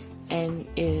 and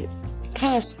it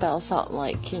kind of spells out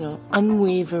like,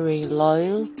 unwavering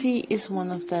loyalty is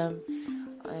one of them,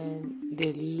 and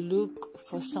they look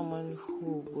for someone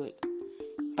who would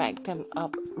back them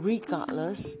up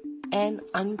regardless and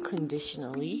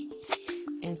unconditionally,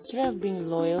 instead of being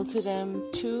loyal to them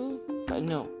too. But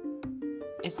no,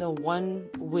 it's a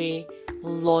one-way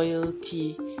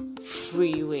loyalty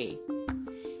freeway.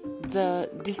 The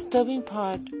disturbing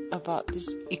part about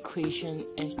this equation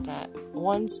is that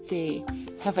once they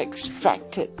have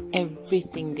extracted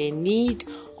everything they need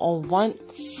or want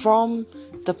from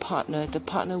the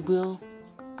partner will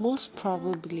most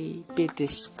probably be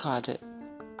discarded.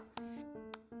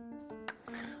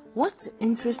 What's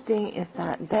interesting is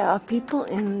that there are people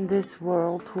in this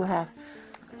world who have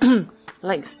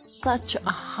like such a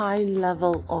high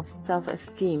level of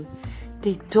self-esteem,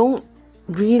 they don't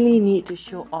really need to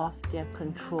show off their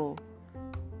control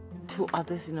to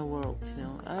others in the world.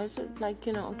 I was like,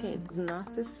 okay, the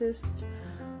narcissist,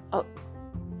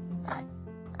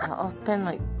 I'll spend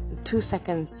like 2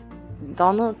 seconds.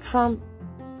 Donald Trump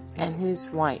and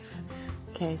his wife.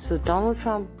 Okay, so Donald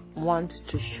Trump wants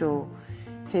to show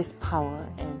his power,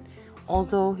 and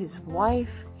although his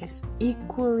wife is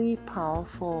equally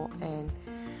powerful and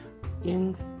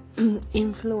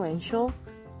influential,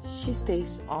 she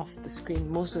stays off the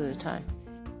screen most of the time.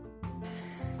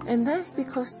 And that's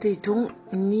because they don't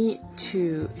need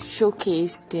to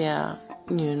showcase their,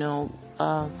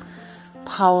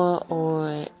 power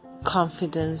or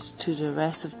confidence to the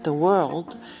rest of the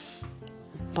world,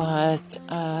 but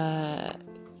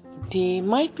they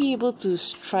might be able to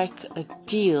strike a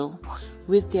deal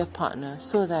with their partner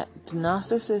so that the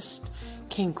narcissist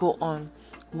can go on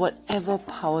whatever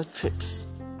power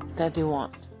trips that they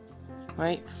want,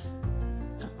 right?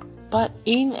 But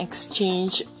in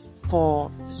exchange for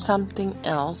something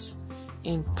else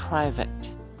in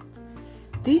private.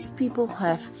 These people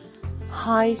have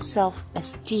high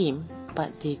self-esteem,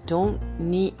 but they don't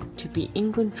need to be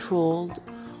in control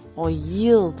or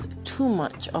yield too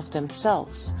much of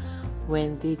themselves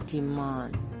when the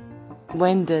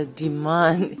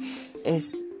demand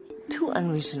is too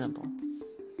unreasonable.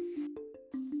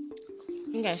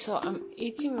 Okay, so I'm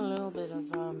eating a little bit of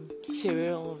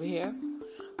cereal over here.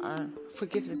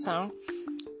 Forgive the sound,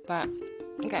 but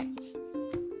okay.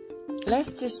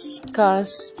 let's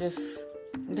discuss the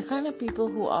kind of people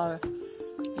who are,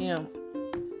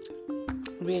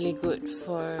 really good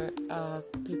for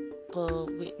people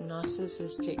with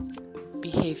narcissistic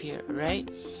behavior, right?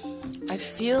 I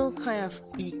feel kind of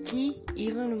icky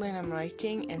even when I'm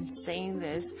writing and saying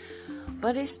this,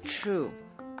 but it's true,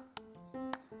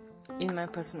 in my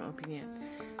personal opinion.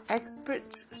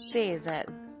 Experts say that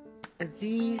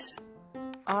these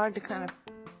are the kind of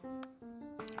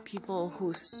people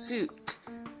who suit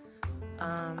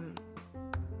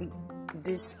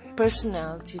this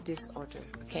personality disorder,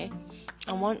 okay?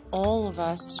 I want all of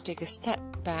us to take a step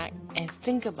back and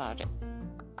think about it.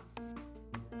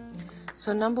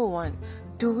 So number one,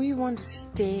 do we want to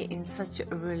stay in such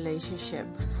a relationship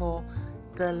for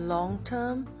the long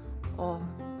term, or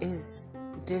is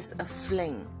this a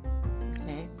fling?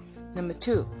 Okay. Number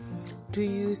two, do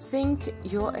you think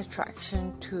your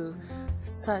attraction to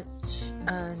such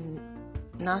a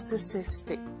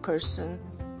narcissistic person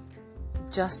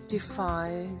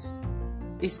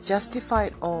is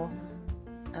justified or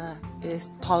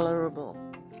is tolerable?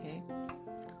 Okay.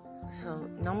 So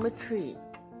number three,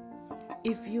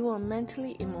 if you are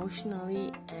mentally,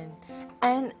 emotionally,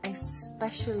 and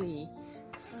especially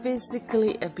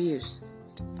physically abused,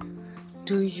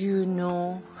 do you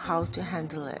know how to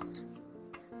handle it?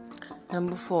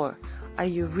 Number four, are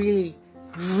you really,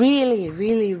 really,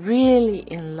 really, really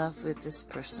in love with this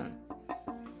person?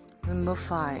 Number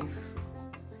five,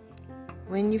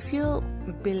 when you feel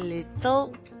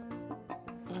belittled,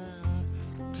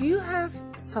 do you have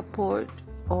support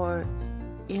or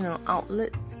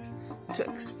outlets to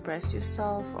express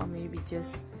yourself, or maybe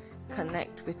just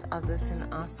connect with others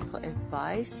and ask for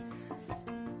advice?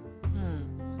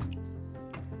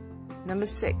 Number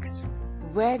six,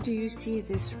 where do you see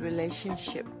this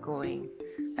relationship going,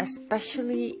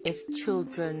 especially if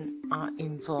children are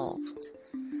involved?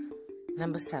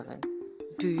 Number seven,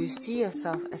 do you see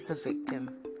yourself as a victim?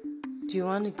 Do you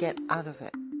want to get out of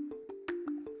it?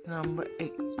 Number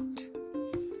eight,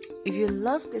 if you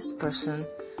love this person,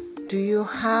 do you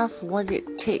have what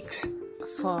it takes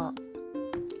for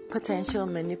potential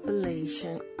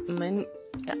manipulation,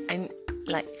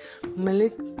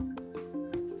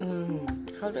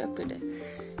 how do I put it?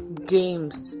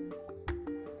 Games,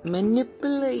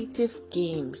 manipulative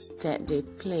games that they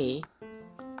play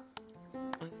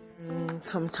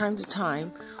from time to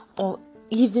time, or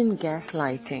even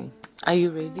gaslighting. Are you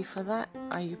ready for that?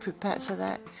 Are you prepared for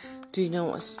that? Do you know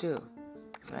what to do?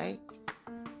 Right?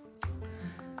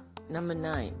 Number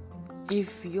 9,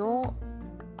 if your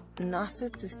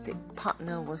narcissistic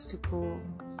partner was to go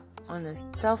on a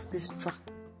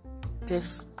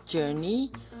self-destructive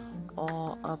journey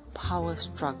or a power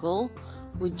struggle,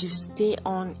 would you stay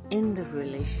on in the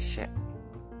relationship?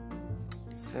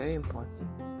 It's very important.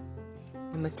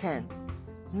 Number 10,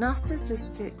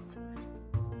 narcissistic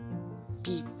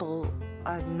people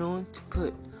are known to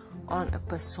put on a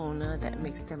persona that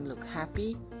makes them look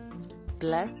happy,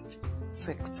 blessed,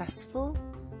 successful,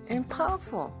 and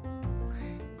powerful.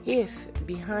 If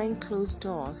behind closed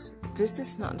doors this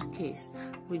is not the case,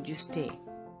 would you stay?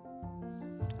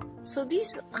 So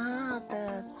these are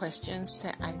the questions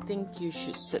that I think you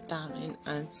should sit down and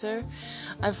answer.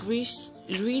 I've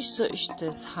researched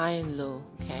this high and low,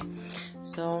 okay?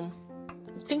 So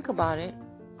think about it,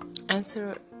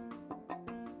 answer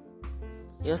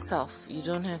yourself. You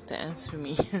don't have to answer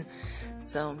me.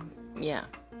 So yeah.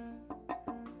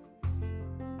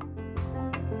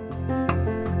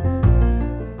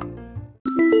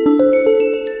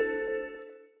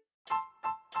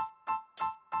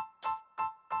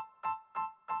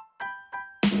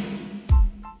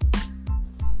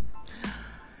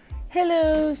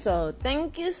 Hello, so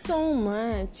thank you so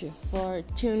much for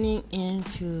tuning in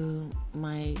to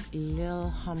my little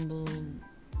humble,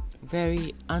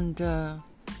 very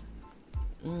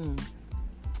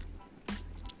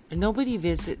nobody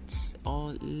visits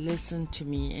or listen to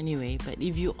me anyway, but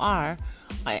if you are,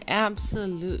 I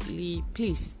absolutely,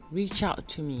 please reach out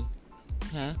to me,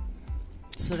 okay?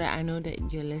 So that I know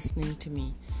that you're listening to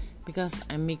me, because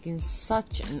I'm making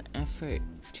such an effort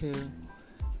to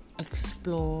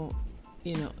explore,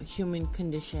 human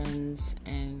conditions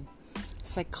and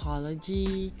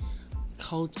psychology,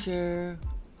 culture,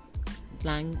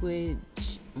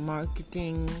 language,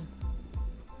 marketing.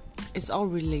 It's all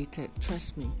related,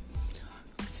 trust me.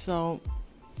 So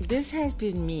this has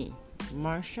been me,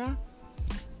 Marsha,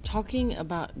 talking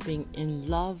about being in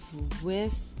love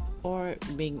with or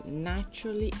being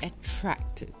naturally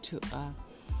attracted to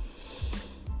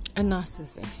a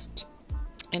narcissist.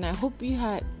 And I hope you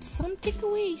had some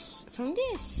takeaways from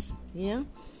this, yeah?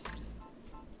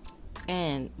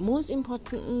 And most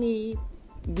importantly,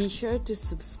 be sure to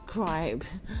subscribe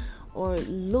or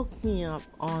look me up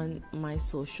on my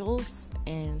socials,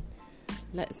 and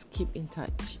let's keep in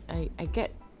touch. I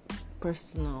get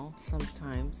personal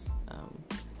sometimes,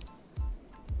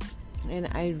 and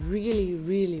I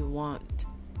really want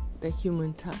the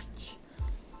human touch.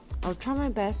 I'll try my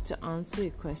best to answer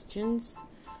your questions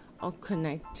or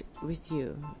connect with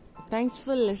you. Thanks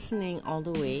for listening all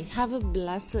the way. Have a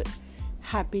blessed,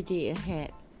 happy day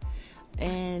ahead.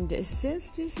 And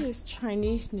since this is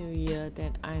Chinese New Year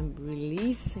that I'm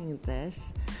releasing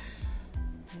this,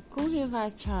 恭喜发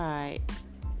财,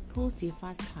 恭喜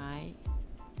发财.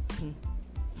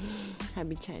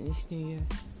 Happy Chinese New Year.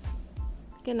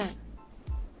 Good night.